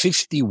learn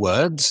 50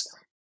 words,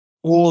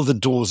 all the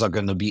doors are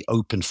going to be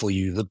open for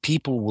you. The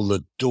people will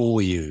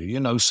adore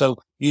you, so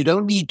you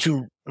don't need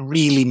to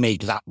really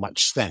make that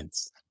much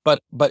sense.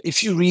 But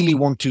if you really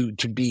want to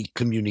be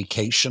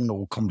communication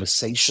or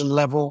conversation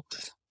level,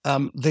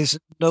 there's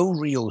no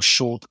real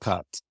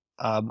shortcut.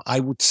 I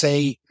would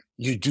say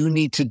you do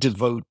need to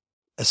devote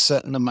a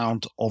certain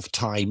amount of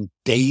time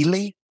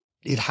daily.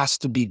 It has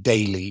to be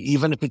daily,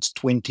 even if it's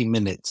 20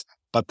 minutes.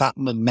 But that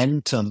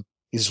momentum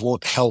is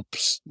what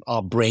helps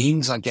our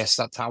brains. I guess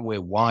that's how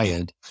we're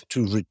wired,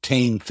 to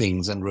retain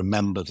things and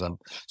remember them.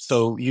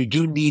 So you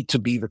do need to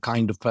be the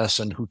kind of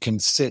person who can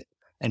sit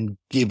and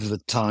give the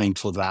time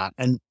for that.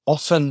 And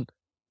often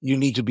you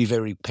need to be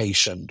very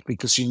patient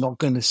because you're not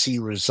going to see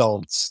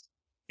results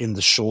in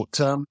the short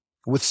term.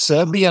 With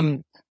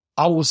Serbian,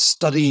 I was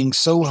studying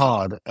so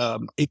hard.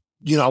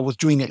 I was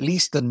doing at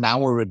least an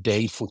hour a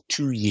day for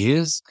 2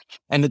 years.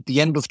 And at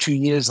the end of 2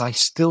 years, I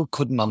still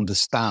couldn't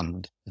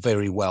understand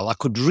very well. I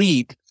could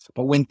read,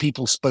 but when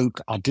people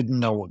spoke, I didn't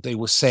know what they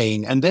were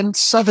saying. And then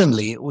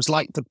suddenly it was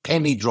like the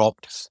penny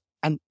dropped.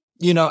 And,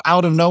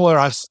 out of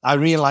nowhere, I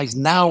realized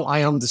now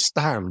I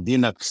understand,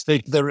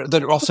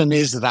 there often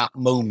is that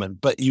moment,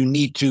 but you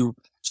need to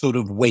sort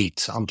of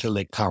wait until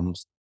it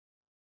comes.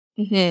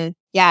 Mm-hmm.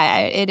 Yeah,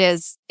 it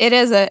is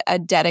a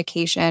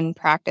dedication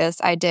practice.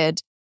 I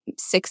did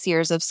 6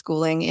 years of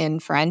schooling in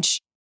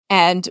French,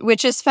 and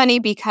which is funny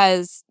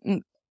because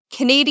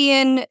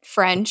Canadian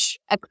French,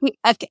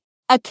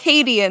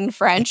 Acadian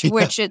French,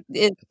 which is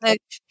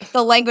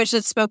the language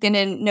that's spoken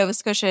in Nova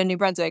Scotia and New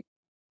Brunswick,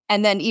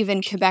 and then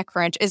even Quebec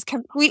French is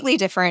completely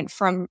different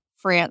from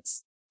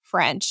France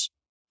French.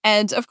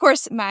 And of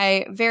course,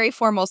 my very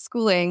formal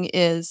schooling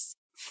is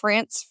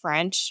France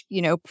French,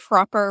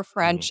 proper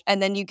French.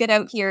 And then you get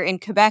out here in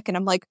Quebec and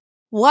I'm like,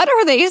 what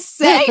are they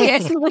saying?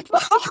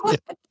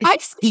 I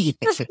speak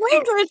this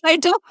language. I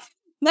don't.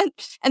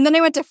 And then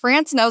I went to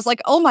France and I was like,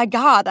 oh my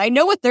God, I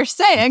know what they're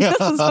saying. This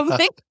is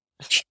something.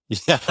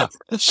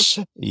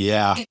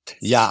 Yeah.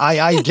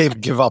 I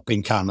give up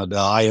in Canada.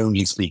 I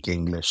only speak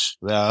English.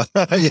 It's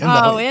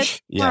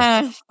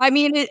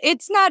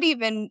not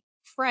even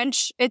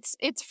French. It's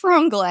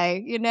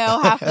franglais.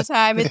 Half the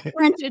time it's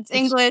French, it's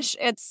English,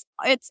 it's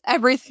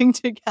everything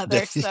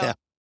together. So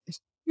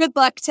good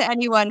luck to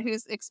anyone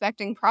who's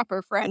expecting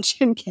proper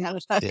French in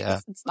Canada,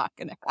 because it's not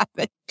going to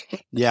happen.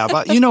 Yeah,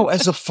 but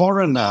as a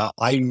foreigner,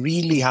 I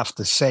really have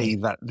to say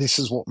that this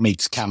is what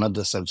makes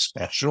Canada so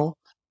special.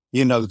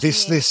 And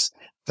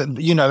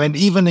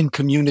even in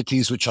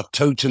communities which are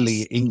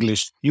totally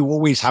English, you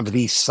always have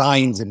these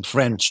signs in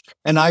French.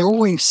 And I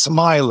always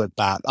smile at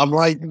that. I'm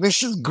like,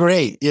 this is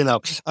great, and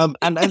of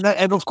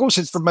course,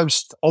 it's the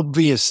most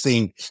obvious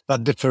thing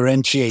that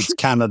differentiates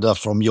Canada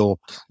from your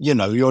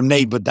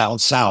neighbor down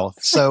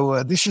south.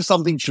 So this is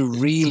something to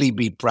really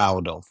be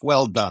proud of.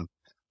 Well done.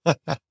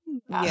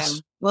 Yeah.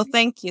 Well,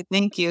 thank you.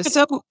 Thank you.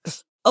 So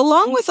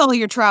along with all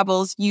your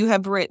travels, you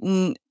have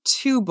written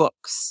 2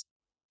 books.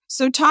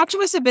 So talk to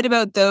us a bit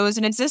about those.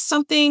 And is this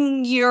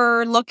something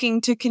you're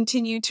looking to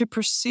continue to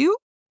pursue?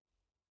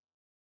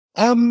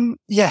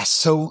 Yes.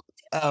 So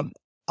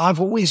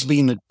I've always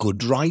been a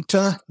good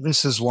writer.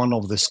 This is one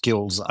of the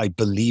skills I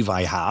believe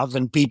I have,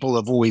 and people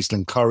have always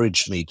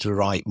encouraged me to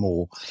write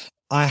more.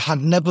 I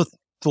had never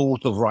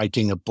thought of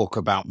writing a book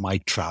about my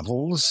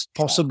travels,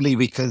 possibly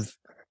because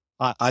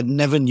I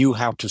never knew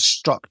how to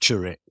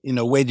structure it.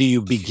 Where do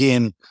you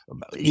begin?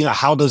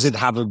 How does it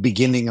have a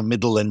beginning, a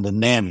middle, and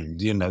an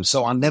end?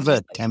 So I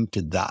never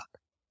attempted that.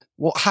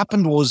 What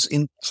happened was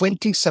in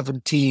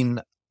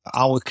 2017,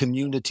 our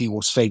community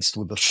was faced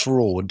with a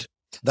fraud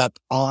that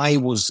I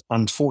was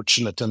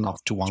unfortunate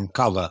enough to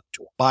uncover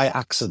by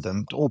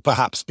accident, or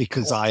perhaps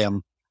because I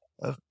am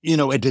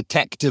a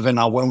detective and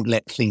I won't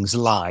let things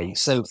lie.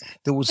 So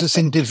there was this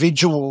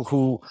individual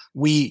who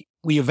we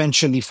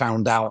eventually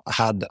found out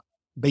had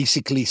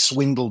basically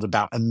swindled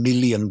about $1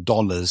 million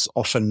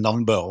off a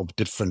number of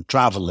different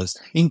travelers,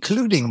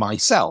 including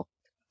myself.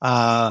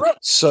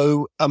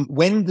 So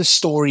when the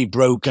story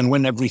broke and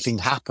when everything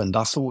happened,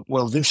 I thought,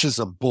 well, this is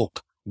a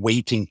book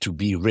waiting to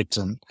be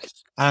written.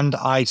 And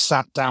I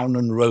sat down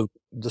and wrote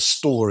the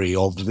story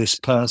of this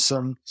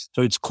person.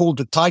 So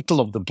the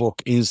title of the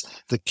book is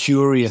The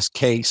Curious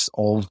Case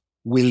of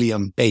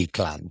William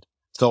Bakeland.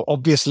 So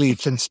obviously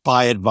it's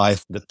inspired by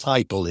the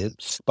title,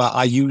 but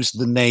I used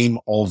the name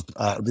of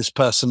this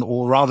person,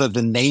 or rather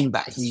the name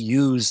that he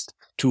used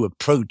to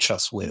approach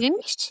us with, because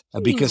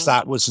Interesting.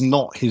 that was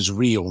not his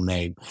real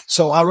name.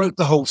 So I wrote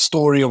the whole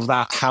story of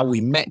that, how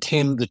we met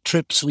him, the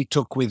trips we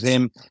took with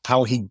him,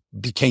 how he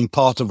became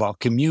part of our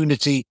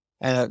community.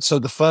 So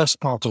the first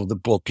part of the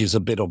book is a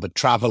bit of a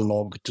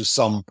travelogue to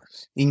some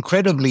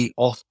incredibly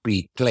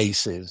offbeat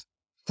places.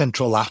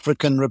 Central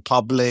African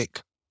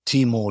Republic,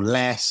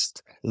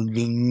 Timor-Leste,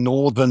 the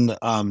northern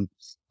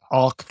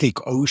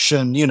Arctic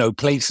Ocean,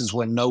 places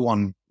where no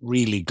one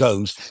really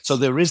goes. So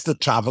there is the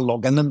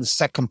travelogue. And then the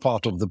second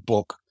part of the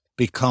book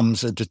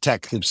becomes a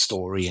detective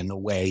story in a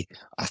way,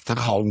 as to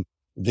how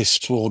this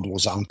fraud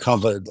was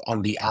uncovered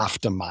on the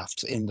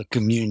aftermath in the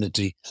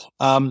community.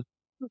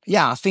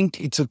 I think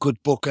it's a good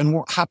book. And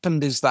what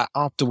happened is that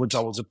afterwards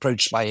I was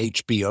approached by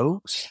HBO,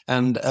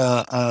 and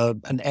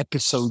an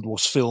episode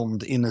was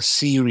filmed in a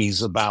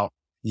series about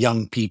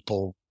young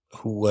people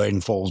who were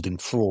involved in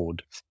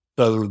fraud.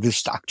 So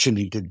this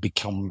actually did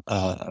become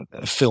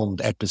a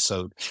filmed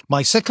episode.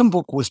 My second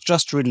book was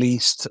just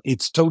released.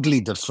 It's totally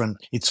different.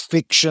 It's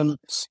fiction.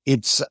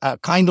 It's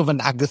kind of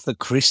an Agatha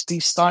Christie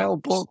style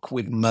book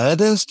with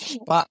murders,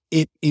 but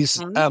it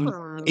is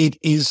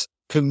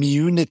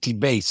community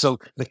based. So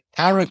the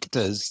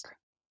characters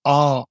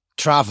are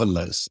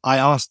travelers. I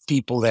asked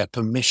people their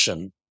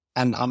permission,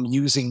 and I'm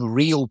using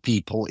real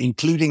people,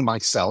 including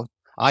myself.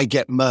 I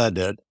get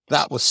murdered.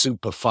 That was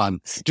super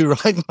fun to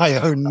write my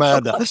own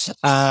murder.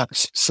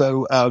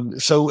 So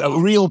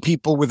real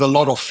people with a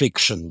lot of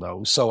fiction,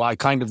 though. So I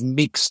kind of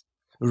mixed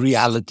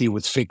reality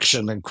with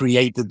fiction and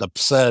created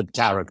absurd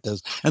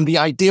characters. And the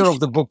idea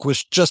of the book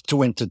was just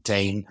to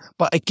entertain.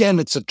 But again,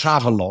 it's a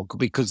travelogue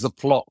because the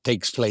plot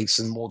takes place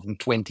in more than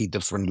 20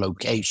 different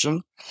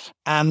locations.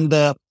 And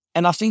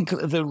I think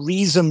the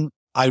reason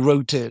I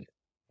wrote it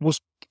was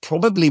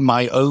probably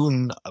my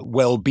own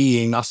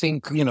well-being. I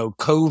think,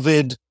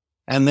 COVID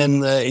and then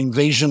the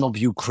invasion of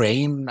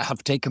Ukraine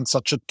have taken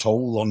such a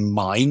toll on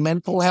my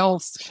mental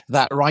health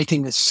that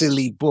writing a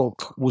silly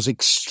book was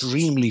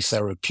extremely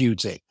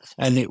therapeutic,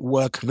 and it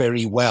worked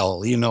very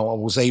well. I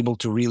was able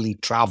to really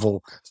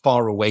travel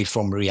far away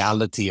from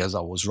reality as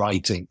I was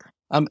writing.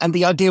 And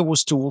the idea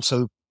was to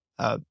also,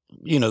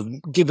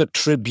 give a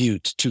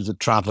tribute to the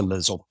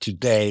travelers of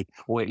today,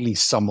 or at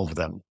least some of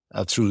them,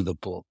 through the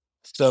book.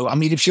 So,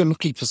 if you're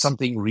looking for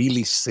something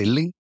really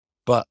silly,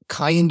 but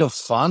kind of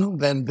fun,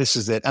 then this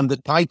is it. And the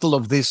title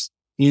of this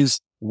is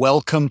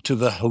Welcome to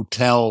the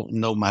Hotel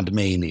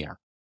Nomadmania.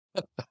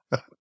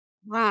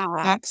 Wow.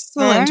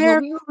 Excellent.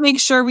 Well, we'll make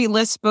sure we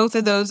list both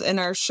of those in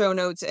our show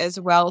notes as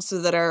well,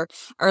 so that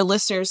our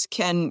listeners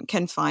can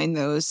find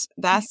those.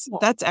 That's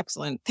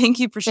excellent. Thank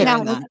you for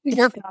sharing that.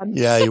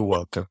 Yeah, you're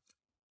welcome.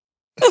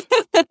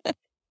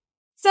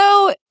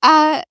 So,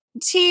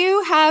 do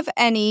you have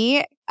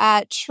any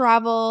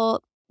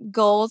travel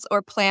goals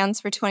or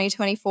plans for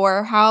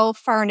 2024? How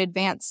far in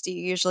advance do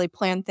you usually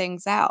plan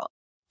things out?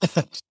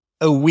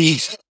 A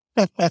week.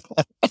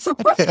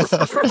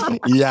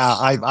 Yeah,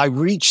 I've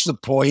reached the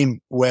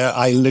point where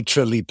I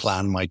literally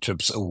plan my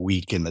trips a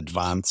week in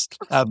advance,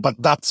 but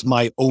that's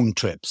my own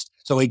trips.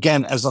 So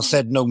again, as I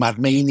said,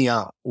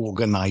 Nomadmania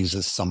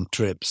organizes some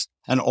trips,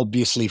 and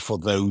obviously for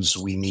those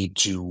we need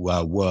to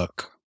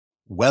work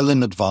well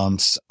in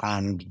advance.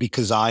 And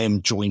because I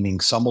am joining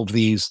some of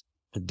these,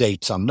 the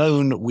dates are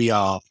known. We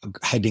are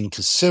heading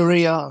to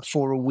Syria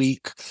for a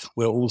week.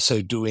 We're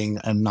also doing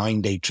a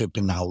 9-day trip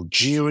in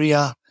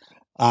Algeria.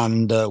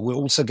 And we're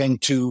also going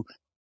to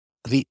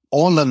the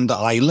Åland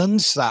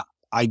Islands that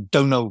I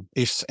don't know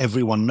if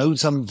everyone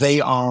knows them. They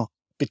are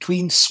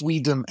between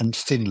Sweden and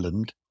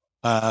Finland.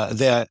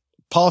 They're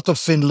part of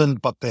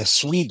Finland, but they're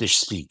Swedish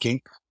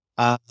speaking.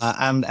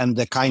 And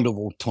they're kind of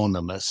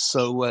autonomous.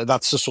 So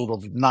that's a sort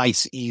of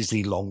nice,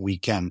 easy, long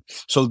weekend.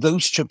 So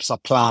those trips are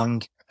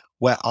planned.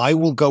 Where I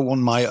will go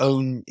on my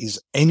own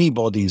is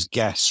anybody's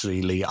guess,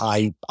 really.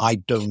 I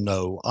don't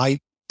know. I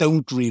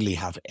don't really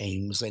have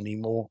aims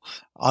anymore,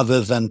 other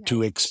than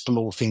to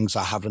explore things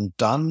I haven't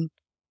done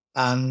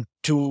and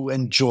to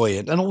enjoy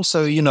it. And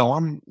also,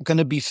 I'm going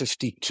to be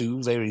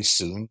 52 very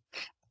soon.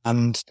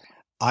 And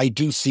I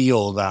do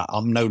feel that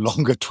I'm no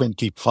longer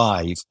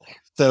 25.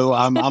 So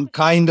I'm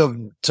kind of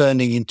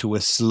turning into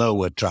a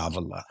slower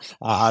traveler.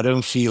 I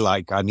don't feel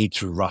like I need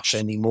to rush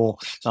anymore.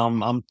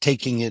 I'm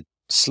taking it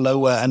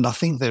slower, and I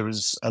think there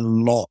is a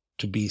lot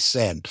to be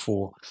said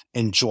for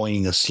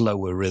enjoying a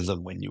slower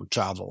rhythm when you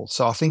travel.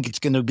 So I think it's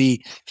going to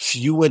be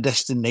fewer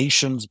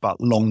destinations but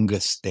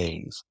longer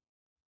stays.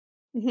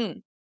 Mm-hmm.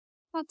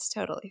 That's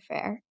totally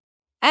fair.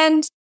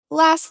 And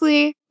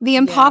lastly, the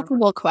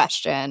impossible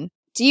question: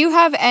 do you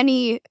have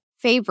any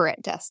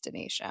favorite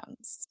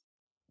destinations?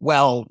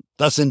 Well,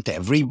 doesn't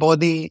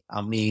everybody?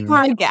 I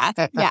guess,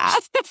 yeah.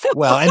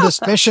 Well, and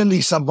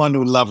especially someone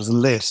who loves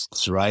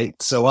lists, right?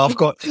 So I've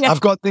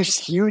got this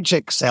huge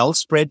Excel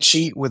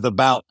spreadsheet with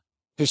about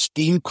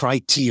 15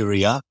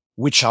 criteria,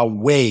 which are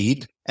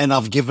weighed, and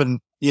I've given,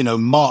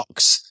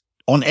 marks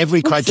on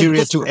every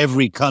criteria to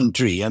every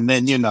country. And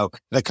then,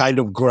 the kind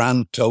of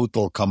grand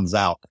total comes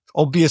out.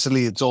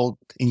 Obviously, it's all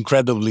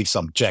incredibly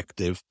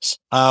subjective.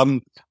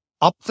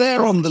 Up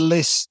there on the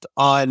list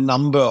are a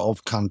number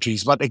of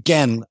countries, but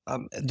again,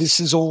 this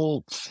is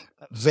all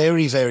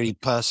very, very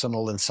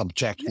personal and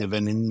subjective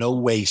and in no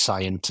way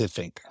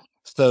scientific.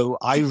 So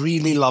I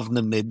really love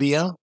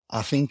Namibia.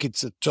 I think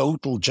it's a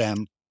total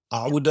gem.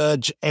 I would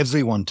urge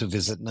everyone to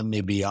visit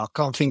Namibia. I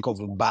can't think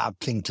of a bad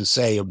thing to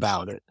say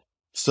about it.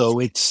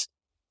 So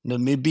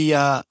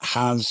Namibia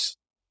has,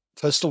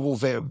 first of all,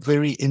 very,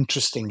 very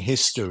interesting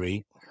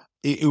history.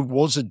 It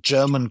was a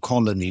German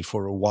colony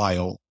for a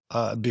while,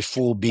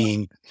 before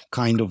being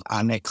kind of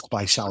annexed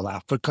by South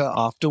Africa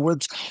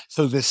afterwards.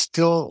 So there's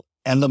still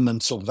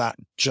elements of that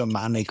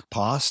Germanic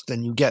past,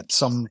 and you get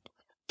some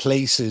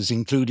places,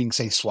 including,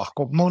 say,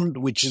 Swakopmund,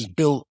 which is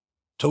built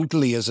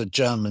totally as a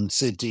German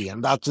city,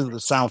 and that's in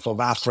the south of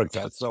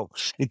Africa. So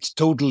it's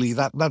totally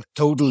that's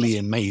totally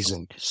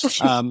amazing.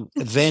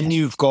 Then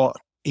you've got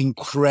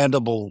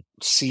incredible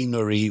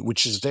scenery,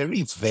 which is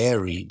very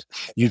varied.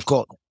 You've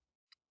got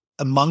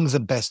among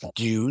the best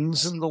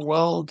dunes in the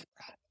world,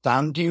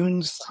 sand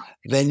dunes.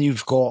 Then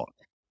you've got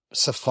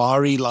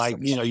safari, like,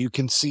 you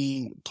can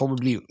see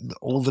probably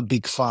all the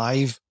big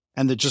five,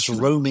 and they're just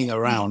roaming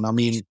around. I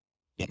mean,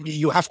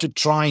 you have to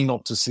try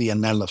not to see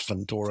an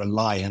elephant or a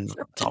lion.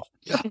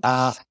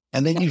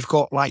 And then you've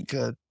got like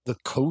the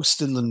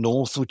coast in the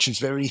north, which is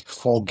very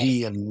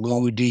foggy and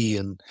moody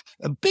and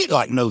a bit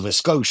like Nova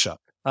Scotia.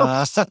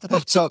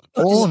 So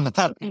all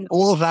that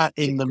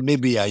in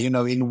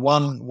Namibia, in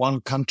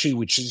one country,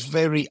 which is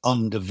very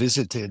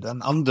undervisited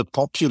and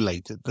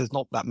underpopulated. There's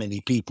not that many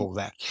people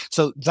there.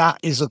 So that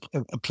is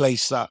a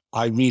place that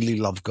I really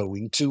love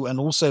going to. And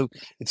also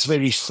it's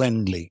very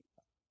friendly.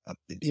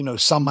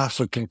 Some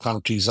African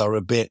countries are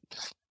a bit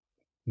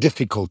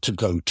difficult to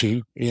go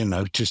to,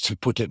 just to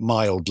put it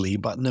mildly,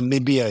 but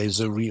Namibia is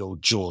a real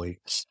joy.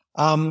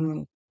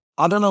 I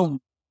don't know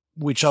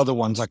which other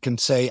ones I can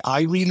say.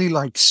 I really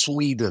like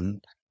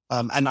Sweden.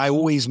 And I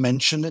always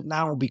mention it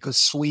now because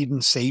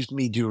Sweden saved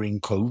me during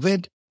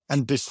COVID.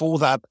 And before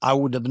that, I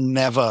would have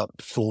never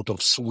thought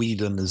of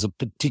Sweden as a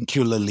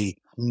particularly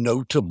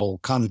notable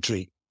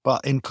country.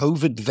 But in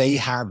COVID, they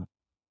had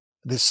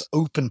this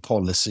open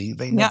policy.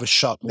 They never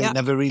they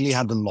never really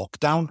had a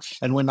lockdown.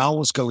 And when I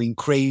was going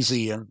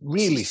crazy and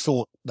really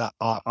thought that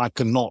I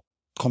cannot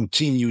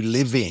continue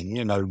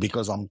living,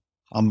 because I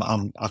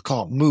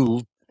can't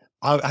move,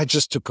 I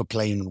just took a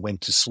plane and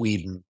went to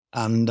Sweden.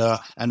 And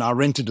I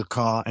rented a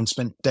car and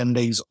spent 10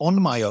 days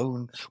on my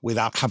own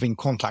without having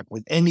contact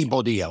with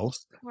anybody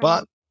else. Right.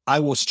 But I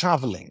was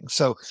traveling,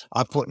 so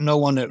I put no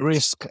one at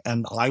risk,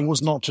 and I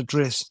was not at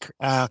risk.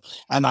 And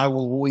I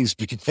will always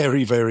be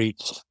very, very,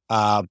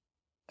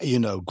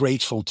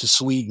 grateful to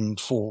Sweden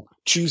for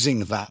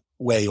choosing that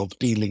way of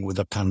dealing with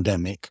a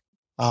pandemic.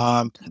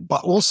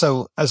 But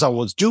also, as I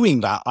was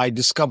doing that, I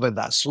discovered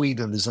that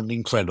Sweden is an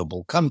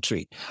incredible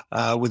country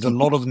with a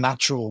lot of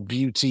natural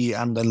beauty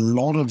and a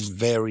lot of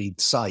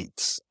varied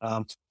sights.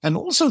 And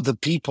also the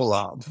people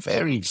are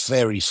very,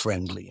 very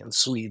friendly in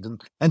Sweden,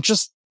 and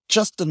just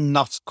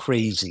enough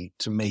crazy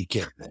to make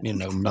it,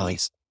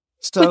 nice.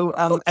 So,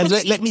 and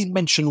let me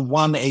mention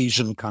one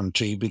Asian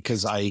country,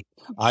 because I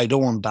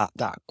don't want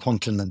that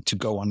continent to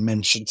go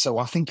unmentioned. So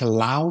I think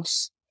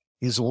Laos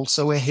is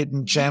also a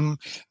hidden gem.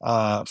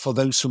 For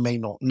those who may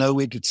not know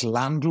it, it's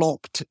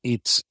landlocked.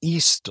 It's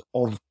east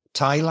of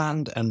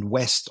Thailand and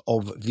west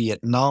of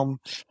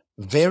Vietnam.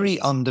 Very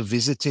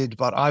undervisited,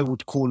 but I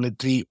would call it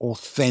the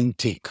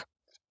authentic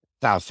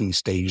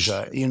Southeast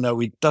Asia.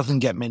 It doesn't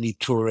get many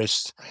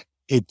tourists.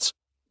 It's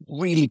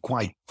really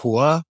quite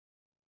poor.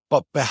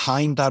 But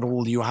behind that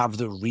all, you have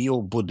the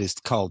real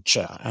Buddhist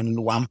culture. And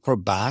Luang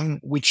Prabang,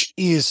 which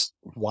is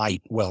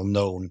quite well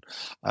known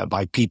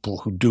by people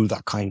who do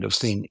that kind of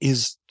thing,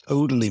 is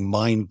totally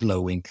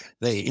mind-blowing.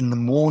 In the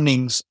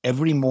mornings,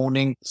 every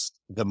morning,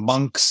 the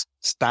monks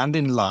stand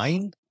in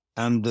line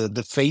and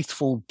the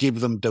faithful give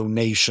them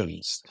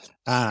donations.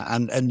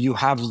 And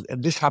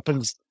this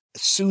happens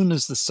as soon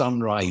as the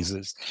sun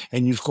rises.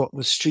 And you've got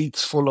the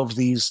streets full of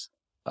these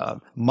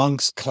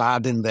monks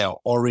clad in their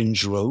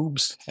orange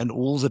robes, and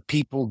all the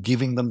people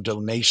giving them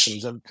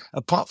donations. And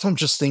apart from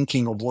just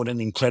thinking of what an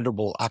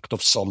incredible act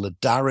of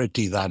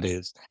solidarity that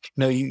is,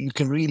 you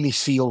can really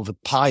feel the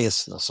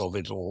piousness of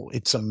it all.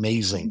 It's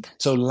amazing.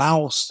 So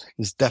Laos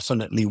is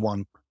definitely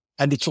one.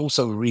 And it's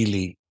also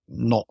really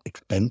not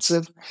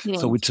expensive. Yeah.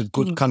 So it's a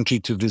good country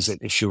to visit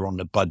if you're on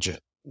a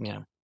budget. Yeah.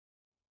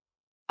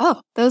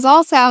 Oh, those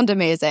all sound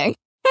amazing.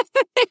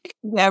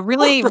 Yeah,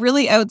 really,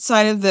 really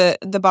outside of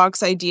the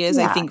box ideas,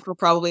 I think, for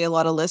probably a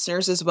lot of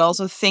listeners as well.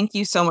 So thank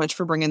you so much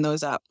for bringing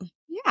those up.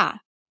 Yeah.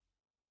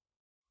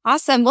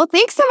 Awesome. Well,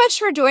 thanks so much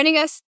for joining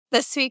us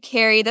this week,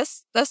 Harry.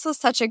 This was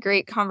such a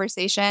great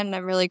conversation.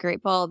 I'm really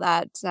grateful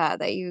that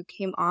you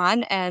came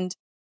on, and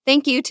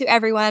thank you to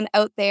everyone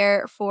out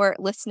there for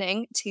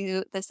listening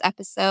to this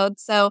episode.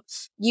 So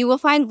you will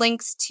find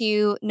links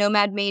to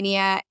Nomad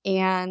Mania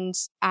and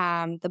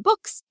the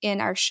books in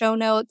our show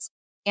notes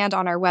and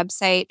on our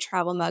website,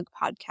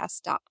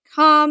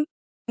 travelmugpodcast.com.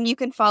 You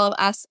can follow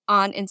us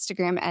on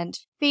Instagram and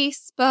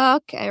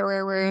Facebook,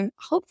 where we'll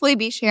hopefully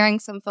be sharing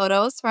some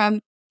photos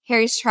from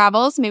Harry's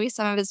travels, maybe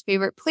some of his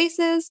favorite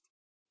places.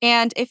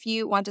 And if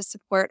you want to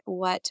support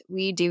what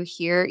we do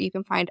here, you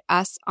can find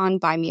us on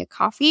Buy Me a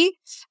Coffee.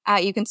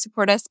 You can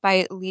support us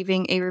by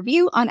leaving a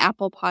review on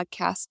Apple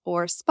Podcasts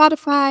or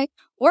Spotify,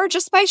 or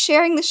just by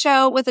sharing the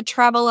show with a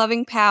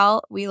travel-loving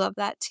pal. We love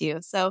that too.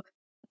 So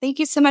thank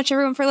you so much,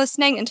 everyone, for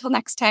listening. Until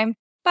next time,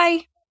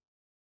 bye.